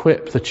to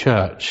equip the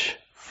church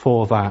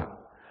for that.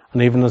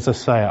 And even as I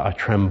say it, I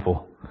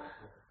tremble.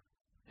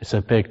 It's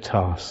a big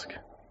task.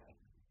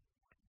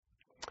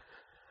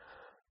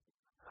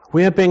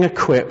 We are being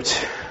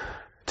equipped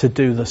to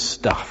do the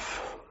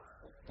stuff.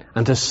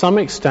 And to some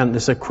extent,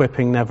 this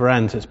equipping never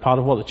ends. It's part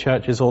of what the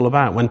church is all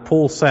about. When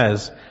Paul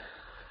says,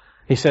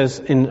 he says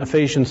in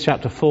Ephesians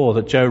chapter 4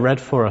 that Joe read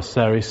for us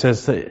there, he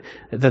says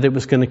that it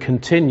was going to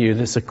continue,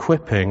 this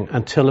equipping,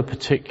 until a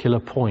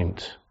particular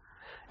point.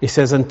 He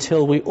says,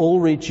 until we all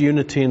reach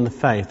unity in the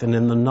faith and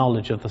in the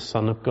knowledge of the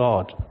Son of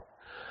God.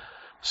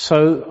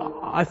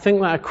 So I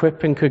think that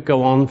equipping could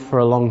go on for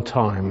a long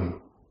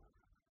time.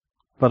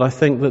 But I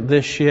think that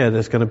this year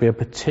there's going to be a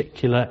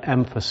particular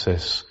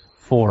emphasis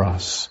for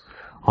us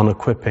on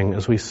equipping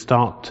as we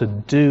start to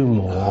do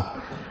more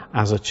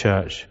as a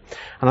church.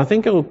 And I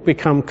think it will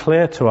become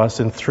clear to us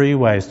in three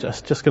ways.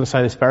 Just going to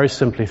say this very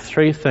simply.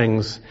 Three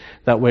things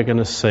that we're going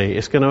to see.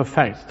 It's going to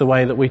affect the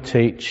way that we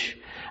teach,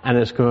 and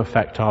it's going to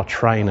affect our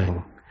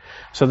training.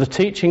 So the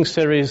teaching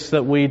series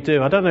that we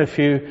do, I don't know if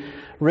you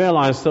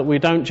realize that we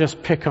don't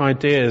just pick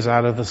ideas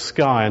out of the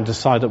sky and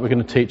decide that we're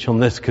going to teach on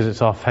this because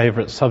it's our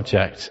favorite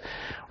subject.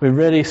 We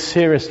really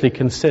seriously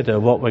consider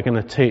what we're going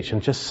to teach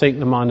and just seek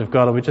the mind of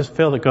God. And we just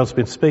feel that God's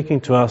been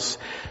speaking to us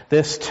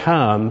this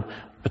term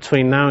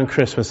between now and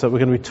Christmas that we're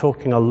going to be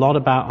talking a lot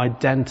about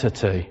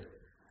identity.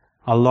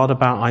 A lot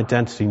about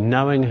identity,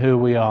 knowing who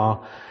we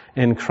are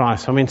in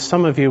Christ. I mean,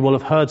 some of you will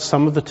have heard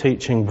some of the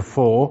teaching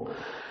before,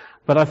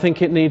 but I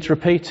think it needs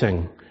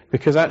repeating,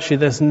 because actually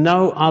there's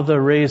no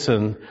other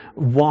reason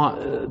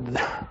why.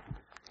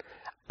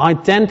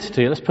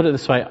 Identity, let's put it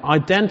this way,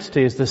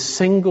 identity is the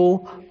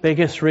single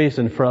biggest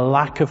reason for a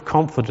lack of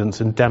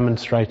confidence in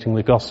demonstrating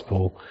the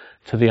gospel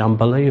to the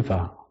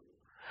unbeliever.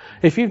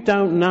 If you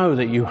don't know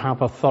that you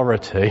have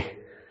authority,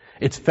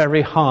 it's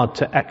very hard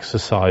to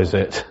exercise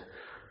it.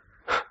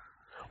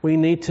 We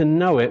need to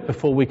know it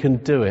before we can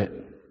do it.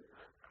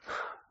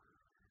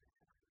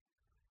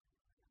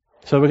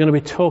 So we're going to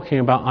be talking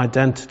about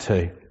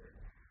identity.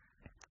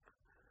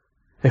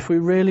 If we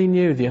really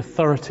knew the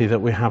authority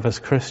that we have as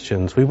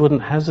Christians, we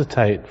wouldn't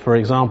hesitate, for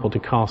example, to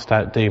cast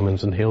out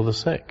demons and heal the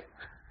sick.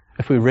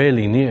 If we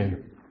really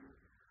knew.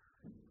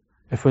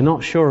 If we're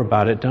not sure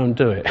about it, don't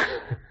do it.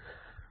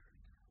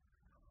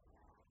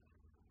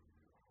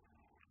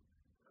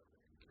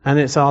 And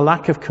it's our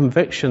lack of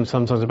conviction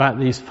sometimes about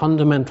these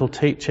fundamental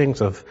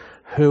teachings of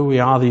who we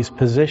are, these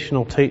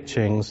positional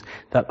teachings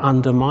that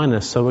undermine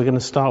us. So we're going to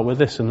start with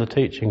this in the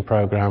teaching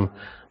program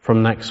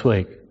from next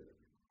week.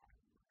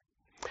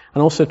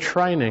 And also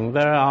training.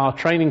 There are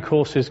training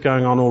courses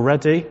going on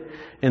already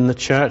in the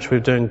church. We're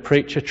doing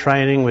preacher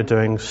training, we're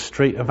doing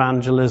street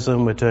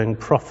evangelism, we're doing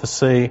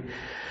prophecy.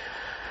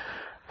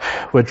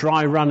 We're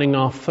dry running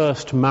our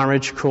first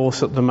marriage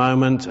course at the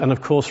moment, and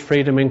of course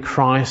Freedom in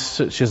Christ,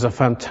 which is a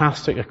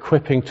fantastic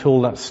equipping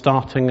tool that's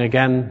starting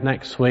again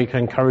next week. I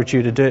encourage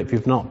you to do it if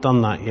you've not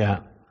done that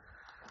yet.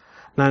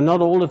 Now,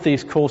 not all of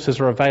these courses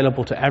are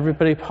available to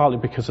everybody, partly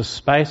because of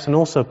space and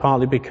also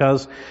partly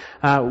because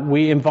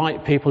we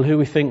invite people who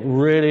we think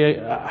really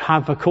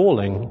have a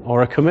calling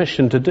or a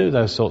commission to do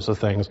those sorts of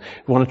things.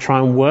 We want to try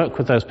and work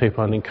with those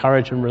people and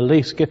encourage and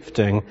release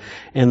gifting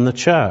in the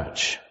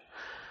church.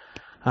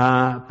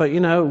 But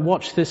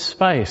watch this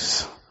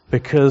space,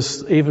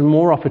 because even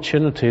more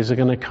opportunities are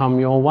going to come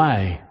your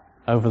way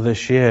over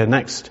this year.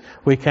 Next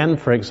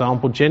weekend, for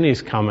example,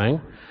 Ginny's coming,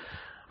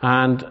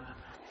 and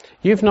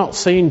you've not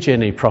seen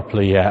Ginny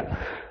properly yet.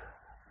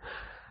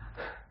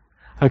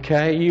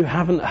 Okay, you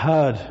haven't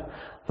heard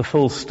the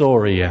full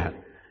story yet.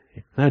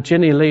 Now,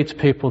 Ginny leads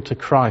people to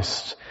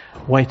Christ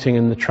waiting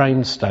in the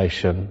train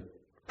station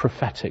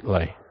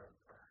prophetically.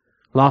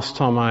 Last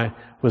time I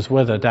was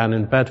with her down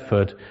in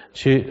Bedford,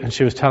 she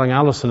was telling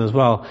Alison as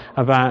well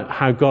about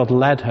how God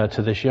led her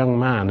to this young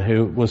man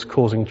who was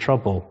causing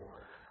trouble,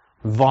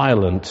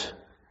 violent,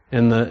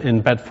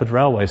 in Bedford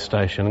railway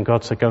station, and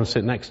God said, go and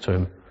sit next to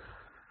him.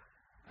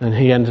 And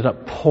he ended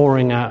up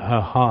pouring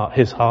out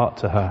his heart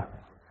to her.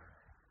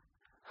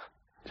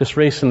 Just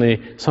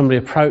recently, somebody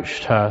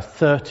approached her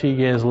 30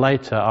 years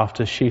later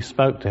after she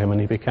spoke to him and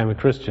he became a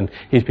Christian.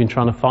 He's been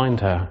trying to find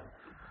her.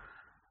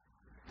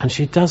 And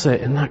she does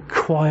it in that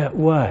quiet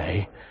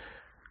way,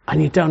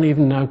 and you don't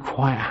even know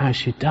quite how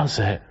she does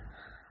it.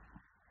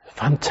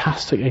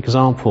 Fantastic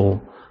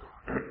example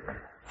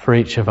for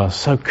each of us.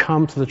 So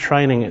come to the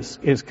training.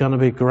 It's going to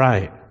be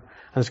great.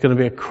 And it's going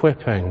to be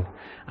equipping,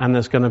 and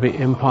there's going to be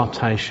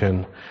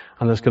impartation,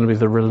 and there's going to be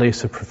the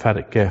release of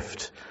prophetic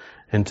gift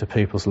into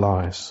people's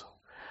lives.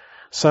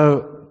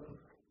 So,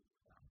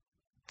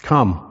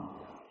 come.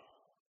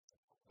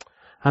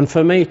 And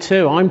for me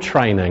too, I'm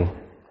training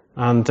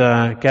and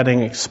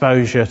getting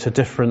exposure to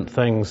different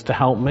things to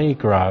help me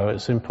grow.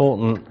 It's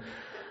important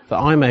that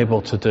I'm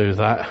able to do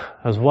that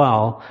as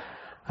well.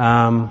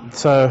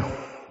 So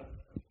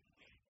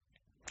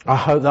I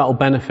hope that will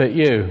benefit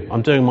you.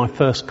 I'm doing my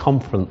first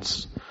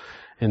conference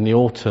in the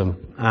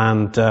autumn,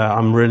 and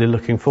I'm really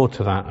looking forward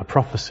to that. A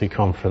prophecy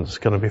conference. It's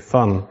going to be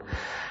fun.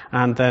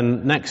 And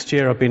then next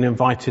year I've been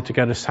invited to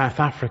go to South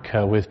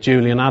Africa with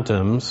Julian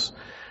Adams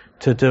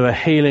to do a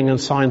Healing and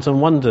Signs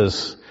and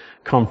Wonders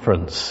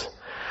conference.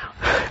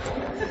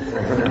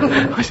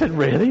 I said,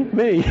 really?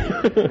 Me?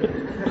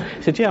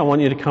 He said, yeah, I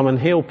want you to come and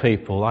heal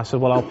people. I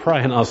said, well, I'll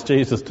pray and ask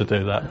Jesus to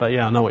do that. But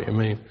yeah, I know what you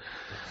mean.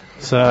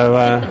 So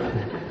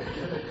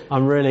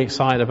I'm really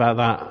excited about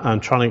that. I'm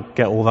trying to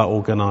get all that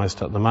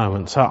organised at the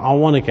moment. So I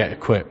want to get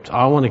equipped.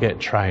 I want to get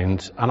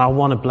trained. And I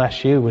want to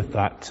bless you with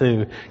that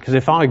too. Because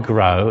if I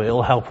grow,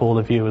 it'll help all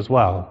of you as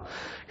well.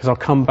 Because I'll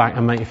come back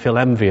and make you feel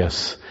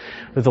envious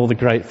with all the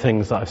great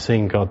things that I've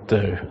seen God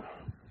do.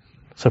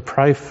 So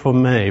pray for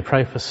me,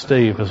 pray for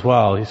Steve as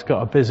well. He's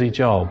got a busy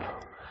job,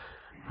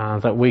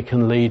 that we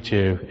can lead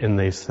you in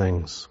these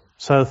things.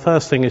 So the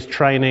first thing is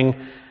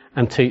training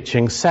and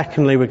teaching.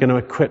 Secondly, we're going to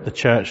equip the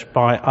church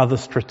by other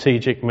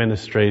strategic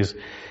ministries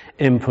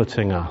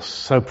inputting us.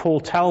 So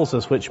Paul tells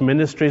us which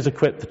ministries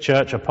equip the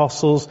church: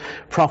 apostles,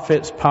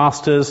 prophets,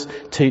 pastors,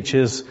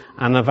 teachers,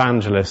 and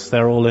evangelists.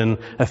 They're all in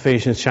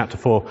Ephesians chapter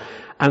 4.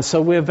 And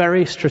so we're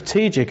very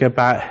strategic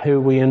about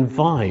who we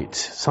invite.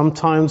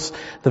 Sometimes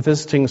the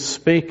visiting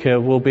speaker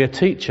will be a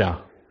teacher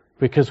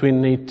because we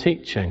need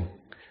teaching.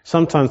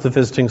 Sometimes the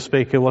visiting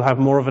speaker will have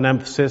more of an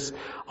emphasis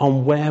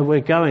on where we're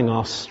going,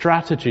 our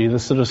strategy, the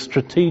sort of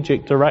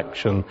strategic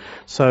direction.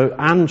 So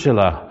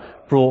Angela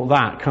brought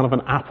that kind of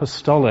an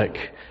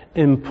apostolic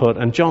input,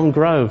 and John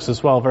Groves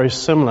as well, very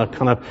similar,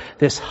 kind of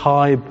this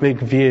high, big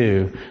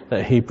view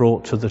that he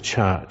brought to the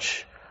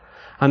church.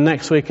 And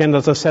next weekend,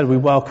 as I said, we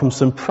welcome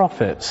some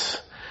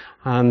prophets,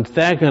 and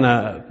they're going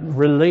to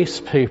release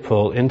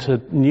people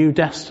into new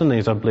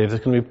destinies, I believe.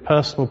 There's going to be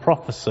personal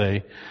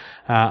prophecy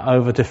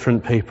over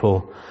different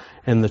people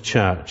in the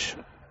church.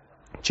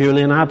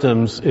 Julian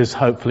Adams is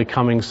hopefully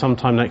coming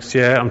sometime next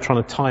year. I'm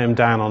trying to tie him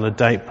down on a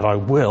date, but I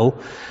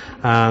will.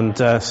 And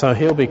so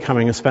he'll be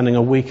coming and spending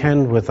a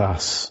weekend with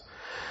us.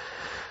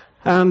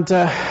 And,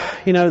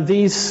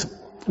 these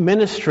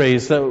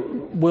ministries that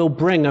will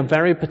bring a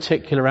very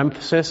particular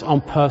emphasis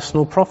on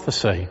personal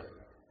prophecy,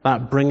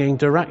 that bringing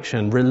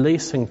direction,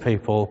 releasing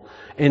people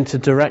into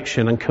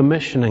direction and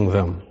commissioning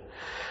them.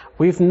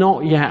 We've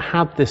not yet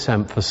had this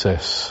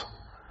emphasis.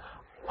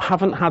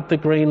 Haven't had the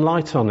green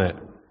light on it.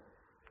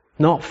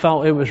 Not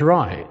felt it was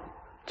right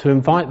to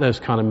invite those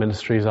kind of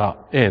ministries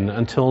in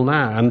until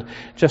now. And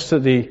just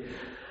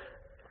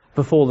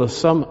before the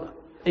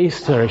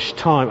Easterish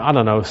time, I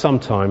don't know,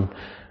 sometime,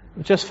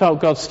 just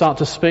felt God start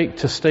to speak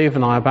to Steve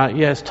and I about,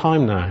 it's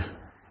time now.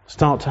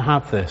 Start to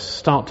have this,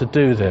 start to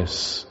do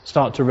this,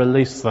 start to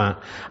release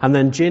that. And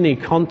then Ginny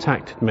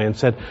contacted me and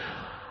said,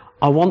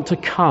 I want to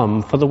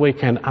come for the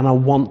weekend and I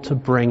want to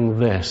bring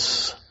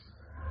this.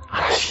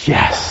 And I said,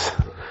 yes.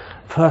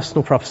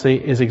 Personal prophecy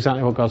is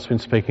exactly what God's been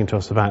speaking to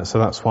us about, so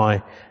that's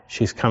why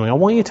she's coming. I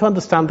want you to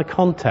understand the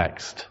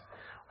context.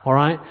 All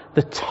right?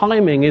 The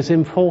timing is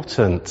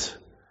important.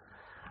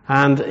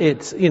 And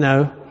it's,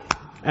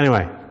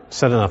 anyway,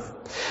 said enough.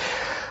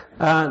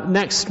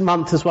 Next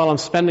month as well, I'm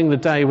spending the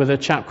day with a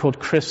chap called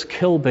Chris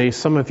Kilby.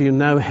 Some of you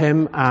know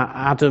him,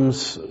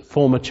 Adam's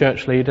former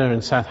church leader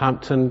in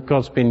Southampton.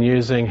 God's been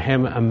using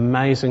him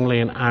amazingly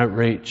in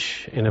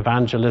outreach, in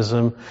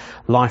evangelism,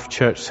 Life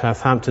Church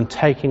Southampton,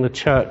 taking the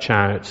church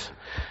out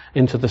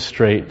into the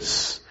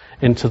streets,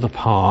 into the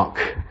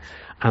park,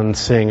 and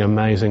seeing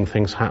amazing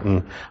things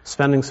happen.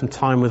 Spending some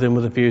time with him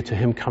with a view to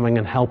him coming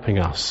and helping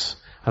us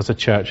as a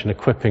church and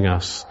equipping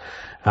us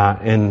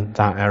in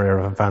that area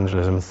of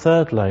evangelism.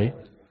 Thirdly,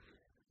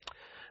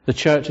 the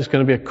church is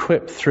going to be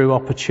equipped through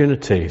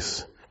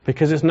opportunities,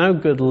 because it's no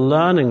good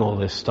learning all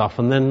this stuff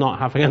and then not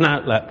having an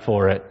outlet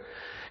for it.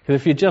 Because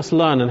if you just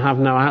learn and have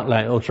no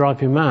outlet, it'll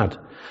drive you mad.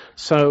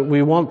 So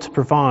we want to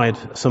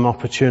provide some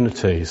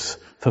opportunities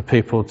for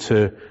people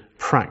to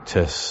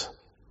practice.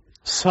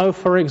 So,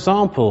 for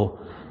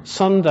example,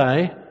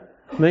 Sunday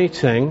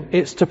meeting,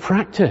 it's to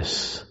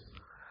practice.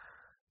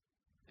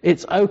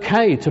 It's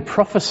okay to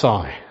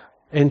prophesy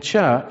in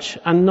church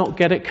and not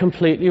get it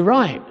completely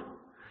right,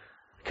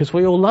 because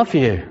we all love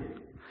you.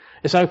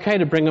 It's okay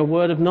to bring a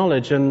word of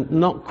knowledge and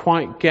not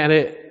quite get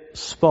it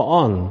spot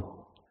on,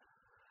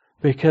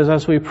 because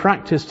as we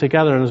practice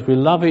together and as we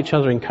love each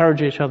other,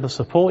 encourage each other,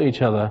 support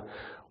each other,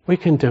 we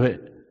can do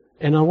it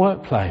in our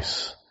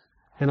workplace,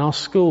 in our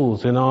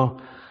schools, in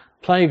our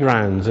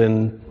playgrounds,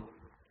 in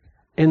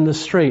the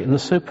street, in the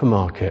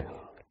supermarket.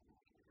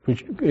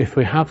 If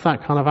we have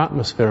that kind of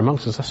atmosphere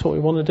amongst us, that's what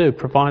we want to do.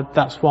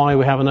 That's why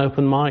we have an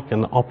open mic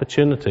and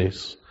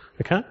opportunities.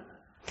 Okay?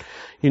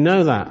 You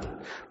know that.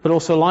 But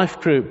also life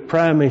group,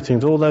 prayer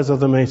meetings, all those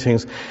other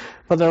meetings.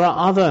 But there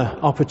are other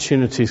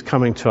opportunities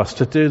coming to us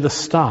to do the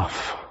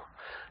stuff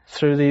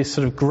through these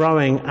sort of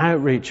growing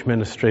outreach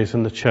ministries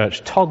in the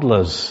church.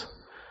 Toddlers.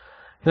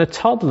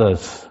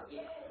 Toddlers.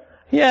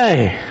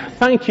 Yay!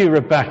 Thank you,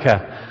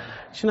 Rebecca.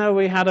 Do you know,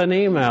 we had an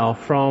email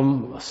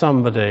from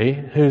somebody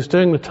who's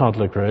doing the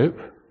toddler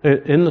group,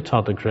 in the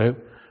toddler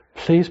group.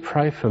 Please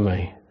pray for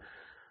me.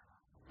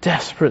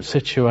 Desperate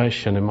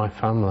situation in my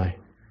family.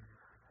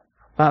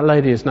 That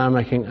lady is now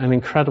making an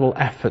incredible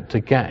effort to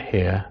get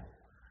here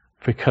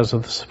because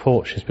of the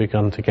support she's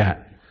begun to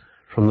get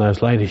from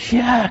those ladies.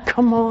 Yeah,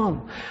 come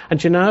on.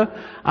 And you know,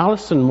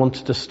 Alison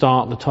wanted to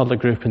start the toddler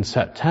group in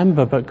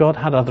September, but God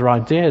had other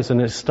ideas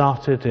and it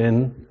started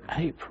in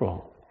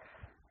April,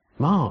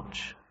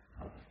 March.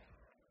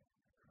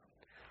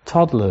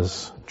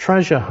 Toddlers,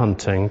 treasure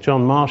hunting.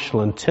 John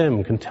Marshall and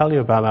Tim can tell you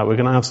about that. We're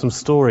going to have some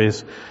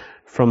stories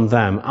from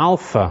them.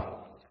 Alpha.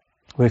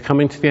 We're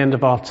coming to the end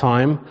of our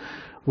time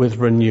with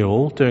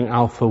Renewal, doing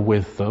Alpha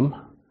with them,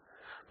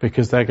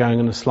 because they're going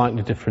in a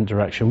slightly different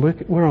direction.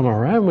 We're on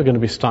our own. We're going to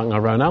be starting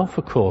our own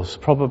Alpha course,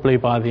 probably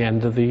by the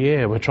end of the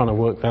year. We're trying to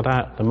work that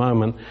out at the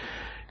moment.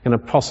 Going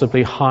to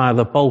possibly hire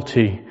the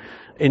Balti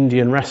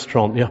Indian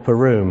restaurant, the upper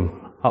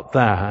room, up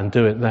there and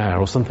do it there,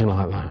 or something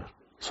like that.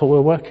 That's what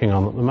we're working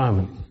on at the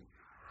moment.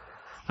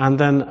 And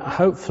then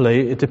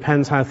hopefully, it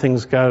depends how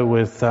things go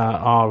with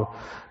our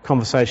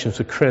conversations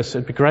with Chris.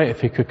 It'd be great if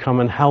he could come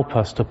and help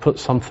us to put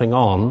something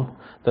on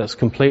that's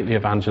completely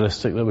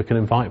evangelistic that we can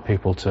invite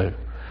people to,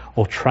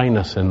 or train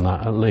us in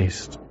that at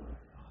least.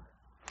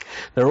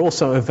 There are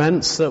also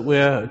events that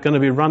we're going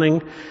to be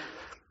running.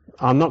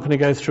 I'm not going to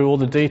go through all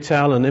the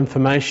detail and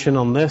information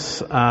on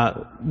this.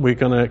 We're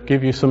going to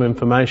give you some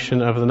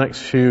information over the next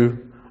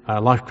few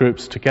life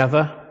groups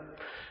together.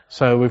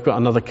 So we've got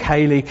another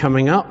Kaylee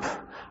coming up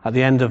at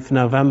the end of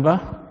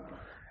November.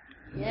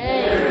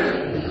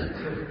 Yay!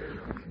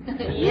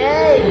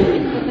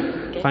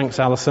 Yay! Thanks,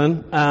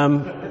 Alison.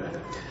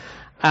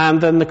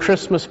 And then the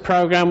Christmas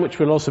program, which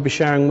we'll also be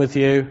sharing with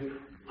you.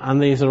 And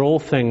these are all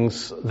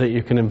things that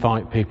you can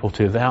invite people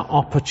to. They are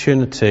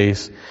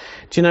opportunities.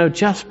 Do you know,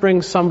 just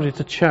bring somebody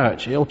to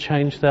church, it'll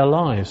change their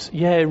lives.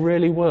 Yeah, it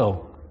really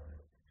will.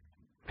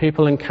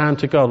 People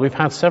encounter God. We've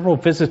had several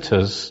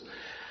visitors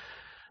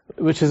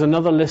which is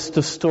another list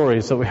of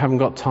stories that we haven't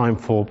got time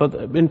for. But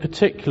in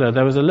particular,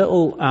 there was a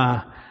little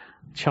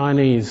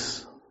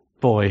Chinese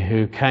boy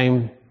who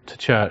came to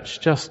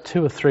church just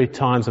 2 or 3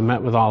 times and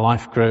met with our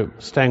life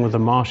group, staying with the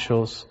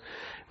Marshalls,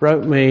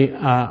 wrote me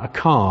a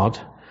card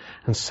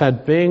and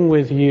said, being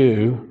with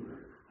you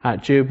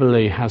at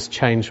Jubilee has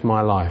changed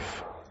my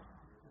life.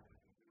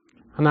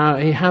 And now,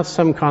 he has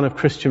some kind of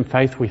Christian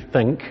faith, we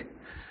think,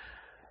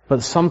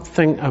 but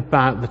something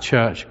about the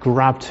church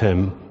grabbed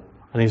him,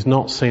 and he's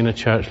not seen a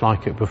church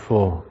like it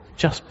before.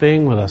 Just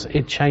being with us,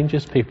 it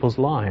changes people's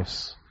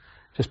lives.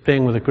 Just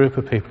being with a group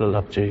of people who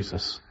love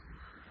Jesus.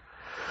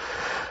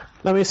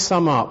 Let me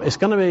sum up. It's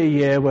going to be a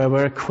year where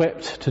we're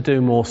equipped to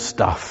do more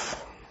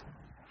stuff.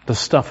 The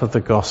stuff of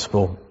the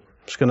gospel.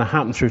 It's going to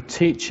happen through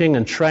teaching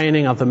and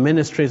training, other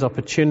ministries,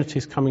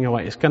 opportunities coming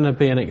away. It's going to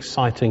be an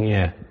exciting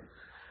year.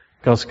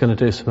 God's going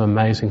to do some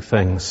amazing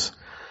things.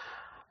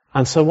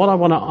 And so what I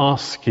want to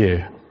ask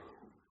you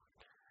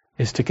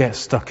is to get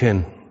stuck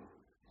in.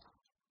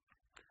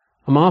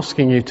 I'm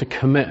asking you to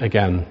commit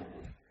again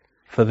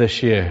for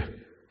this year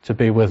to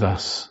be with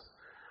us.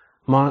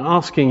 I'm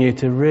asking you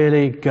to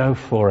really go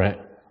for it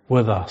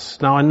with us.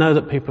 Now, I know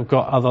that people have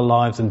got other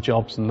lives and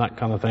jobs and that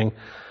kind of thing.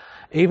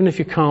 Even if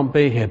you can't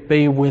be here,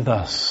 be with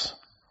us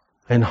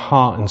in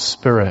heart and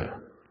spirit.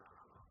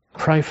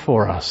 Pray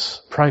for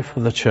us. Pray for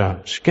the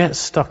church. Get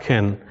stuck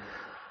in.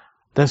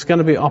 There's going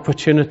to be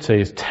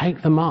opportunities.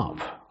 Take them up.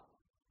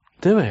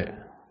 Do it.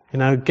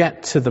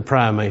 Get to the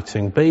prayer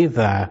meeting. Be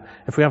there.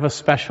 If we have a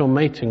special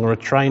meeting or a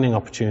training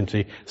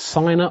opportunity,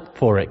 sign up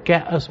for it.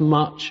 Get as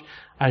much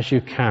as you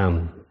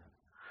can.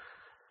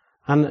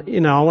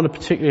 And, I want to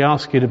particularly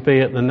ask you to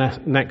be at the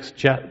next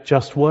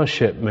Just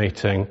Worship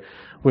meeting.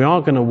 We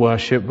are going to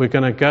worship. We're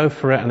going to go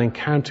for it and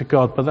encounter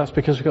God, but that's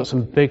because we've got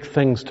some big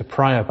things to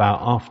pray about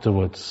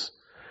afterwards.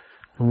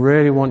 I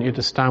really want you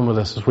to stand with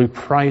us as we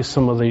pray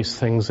some of these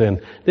things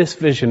in. This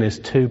vision is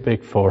too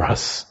big for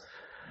us.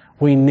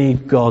 We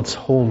need God's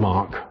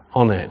hallmark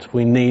on it.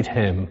 We need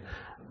Him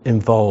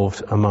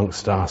involved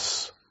amongst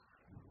us.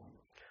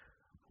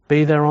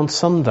 Be there on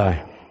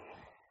Sunday.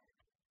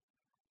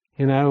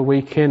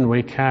 Week in,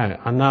 week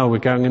out. I know we're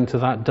going into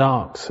that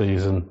dark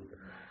season.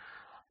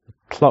 The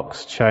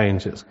clocks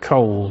change, it's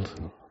cold.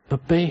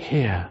 But be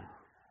here.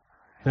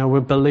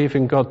 We're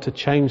believing God to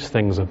change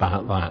things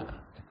about that.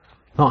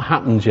 Not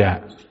happened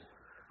yet.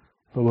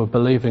 But we're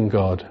believing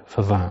God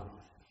for that.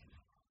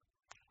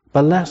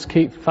 But let's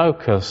keep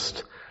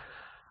focused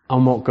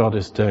on what God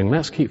is doing.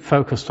 Let's keep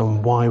focused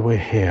on why we're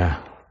here.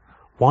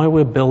 Why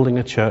we're building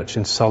a church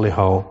in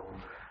Solihull.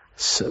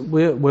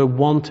 We're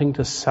wanting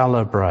to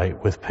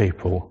celebrate with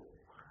people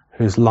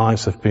whose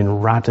lives have been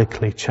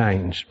radically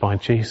changed by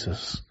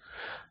Jesus.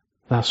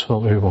 That's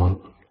what we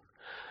want.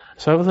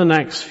 So over the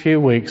next few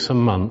weeks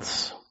and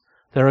months,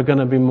 there are going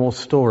to be more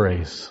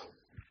stories.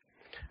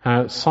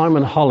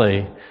 Simon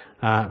Holly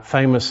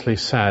famously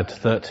said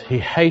that he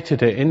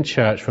hated it in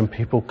church when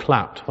people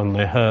clapped when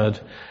they heard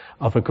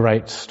of a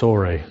great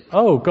story.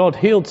 Oh, God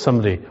healed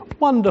somebody.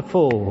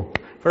 Wonderful.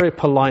 Very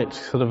polite,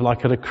 sort of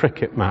like at a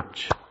cricket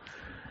match.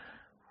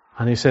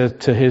 And he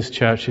said to his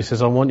church, he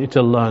says, I want you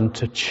to learn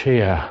to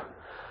cheer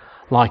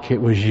like it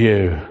was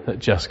you that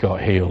just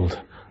got healed,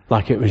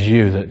 like it was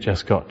you that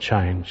just got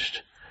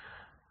changed.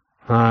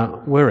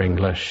 We're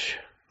English.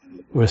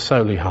 We're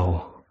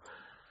Solihull.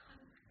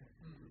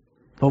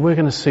 But we're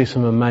going to see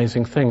some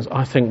amazing things.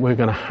 I think we're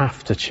going to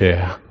have to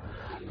cheer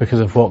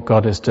because of what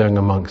God is doing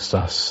amongst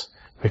us,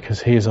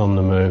 because He's on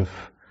the move,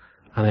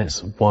 and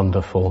it's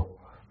wonderful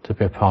to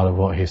be a part of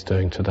what He's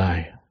doing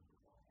today.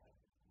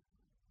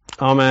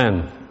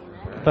 Amen.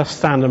 Let's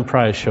stand and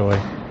pray, shall we?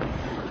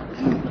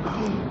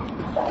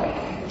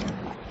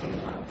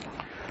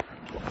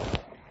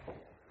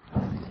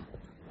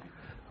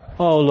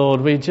 Oh Lord,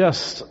 we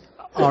just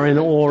are in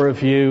awe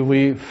of You.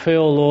 We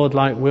feel, Lord,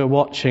 like we're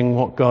watching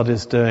what God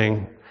is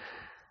doing.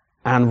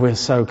 And we're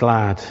so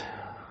glad.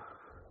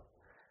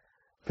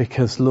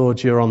 Because,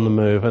 Lord, You're on the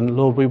move. And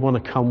Lord, we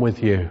want to come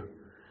with You.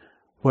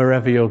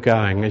 Wherever You're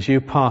going. As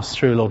You pass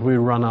through, Lord, we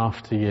run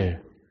after You.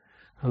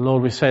 And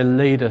Lord, we say,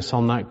 lead us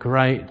on that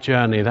great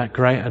journey, that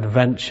great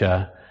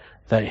adventure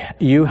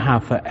that You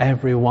have for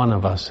every one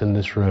of us in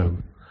this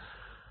room.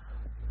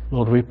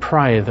 Lord, we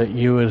pray that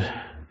You would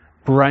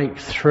break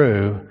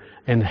through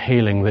in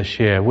healing this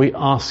year. We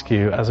ask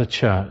You as a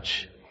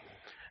church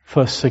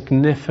for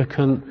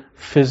significant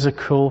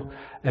physical,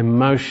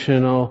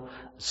 emotional,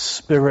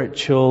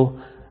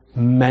 spiritual,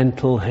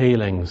 mental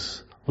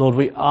healings. Lord,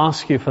 we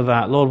ask You for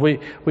that. Lord,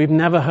 we've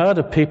never heard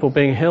of people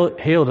being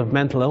healed of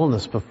mental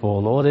illness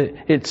before, Lord.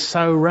 It's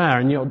so rare,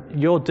 and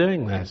You're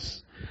doing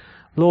this.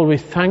 Lord, we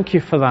thank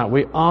You for that.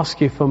 We ask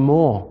You for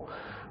more.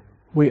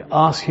 We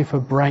ask You for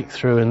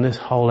breakthrough in this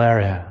whole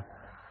area.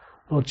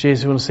 Lord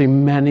Jesus, we want to see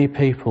many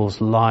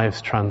people's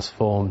lives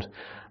transformed.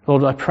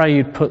 Lord, I pray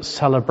You'd put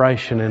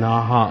celebration in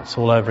our hearts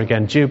all over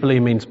again. Jubilee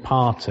means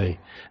party,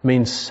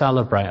 means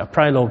celebrate. I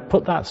pray, Lord,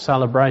 put that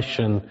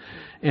celebration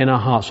in our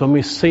hearts. When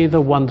we see the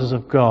wonders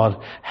of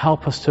God,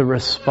 help us to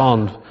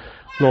respond,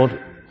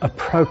 Lord,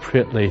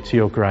 appropriately to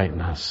Your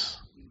greatness.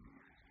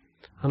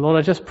 And Lord,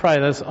 I just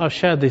pray, as I've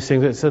shared these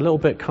things, it's a little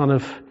bit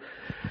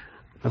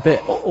a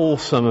bit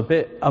awesome, a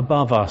bit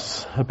above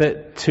us, a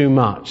bit too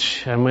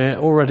much. And we're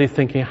already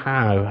thinking,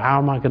 how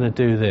am I going to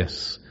do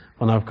this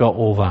when I've got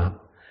all that?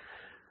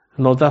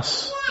 And Lord,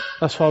 that's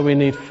why we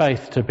need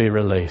faith to be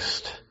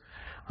released.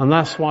 And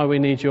that's why we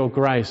need your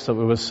grace that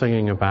we were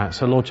singing about.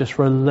 So Lord, just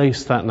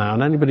release that now.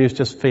 And anybody who's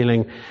just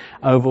feeling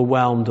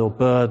overwhelmed or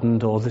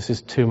burdened or this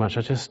is too much,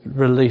 I just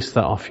release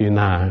that off you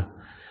now.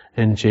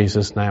 In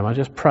Jesus' name. I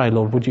just pray,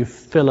 Lord, would you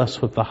fill us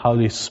with the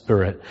Holy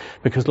Spirit?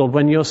 Because Lord,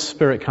 when your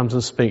Spirit comes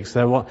and speaks,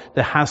 there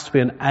has to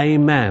be an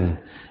amen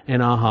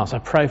in our hearts. I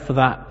pray for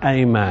that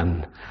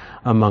amen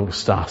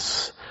amongst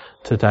us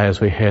today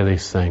as we hear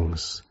these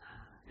things.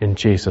 In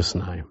Jesus'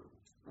 name.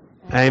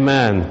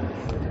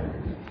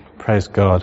 Amen. Praise God.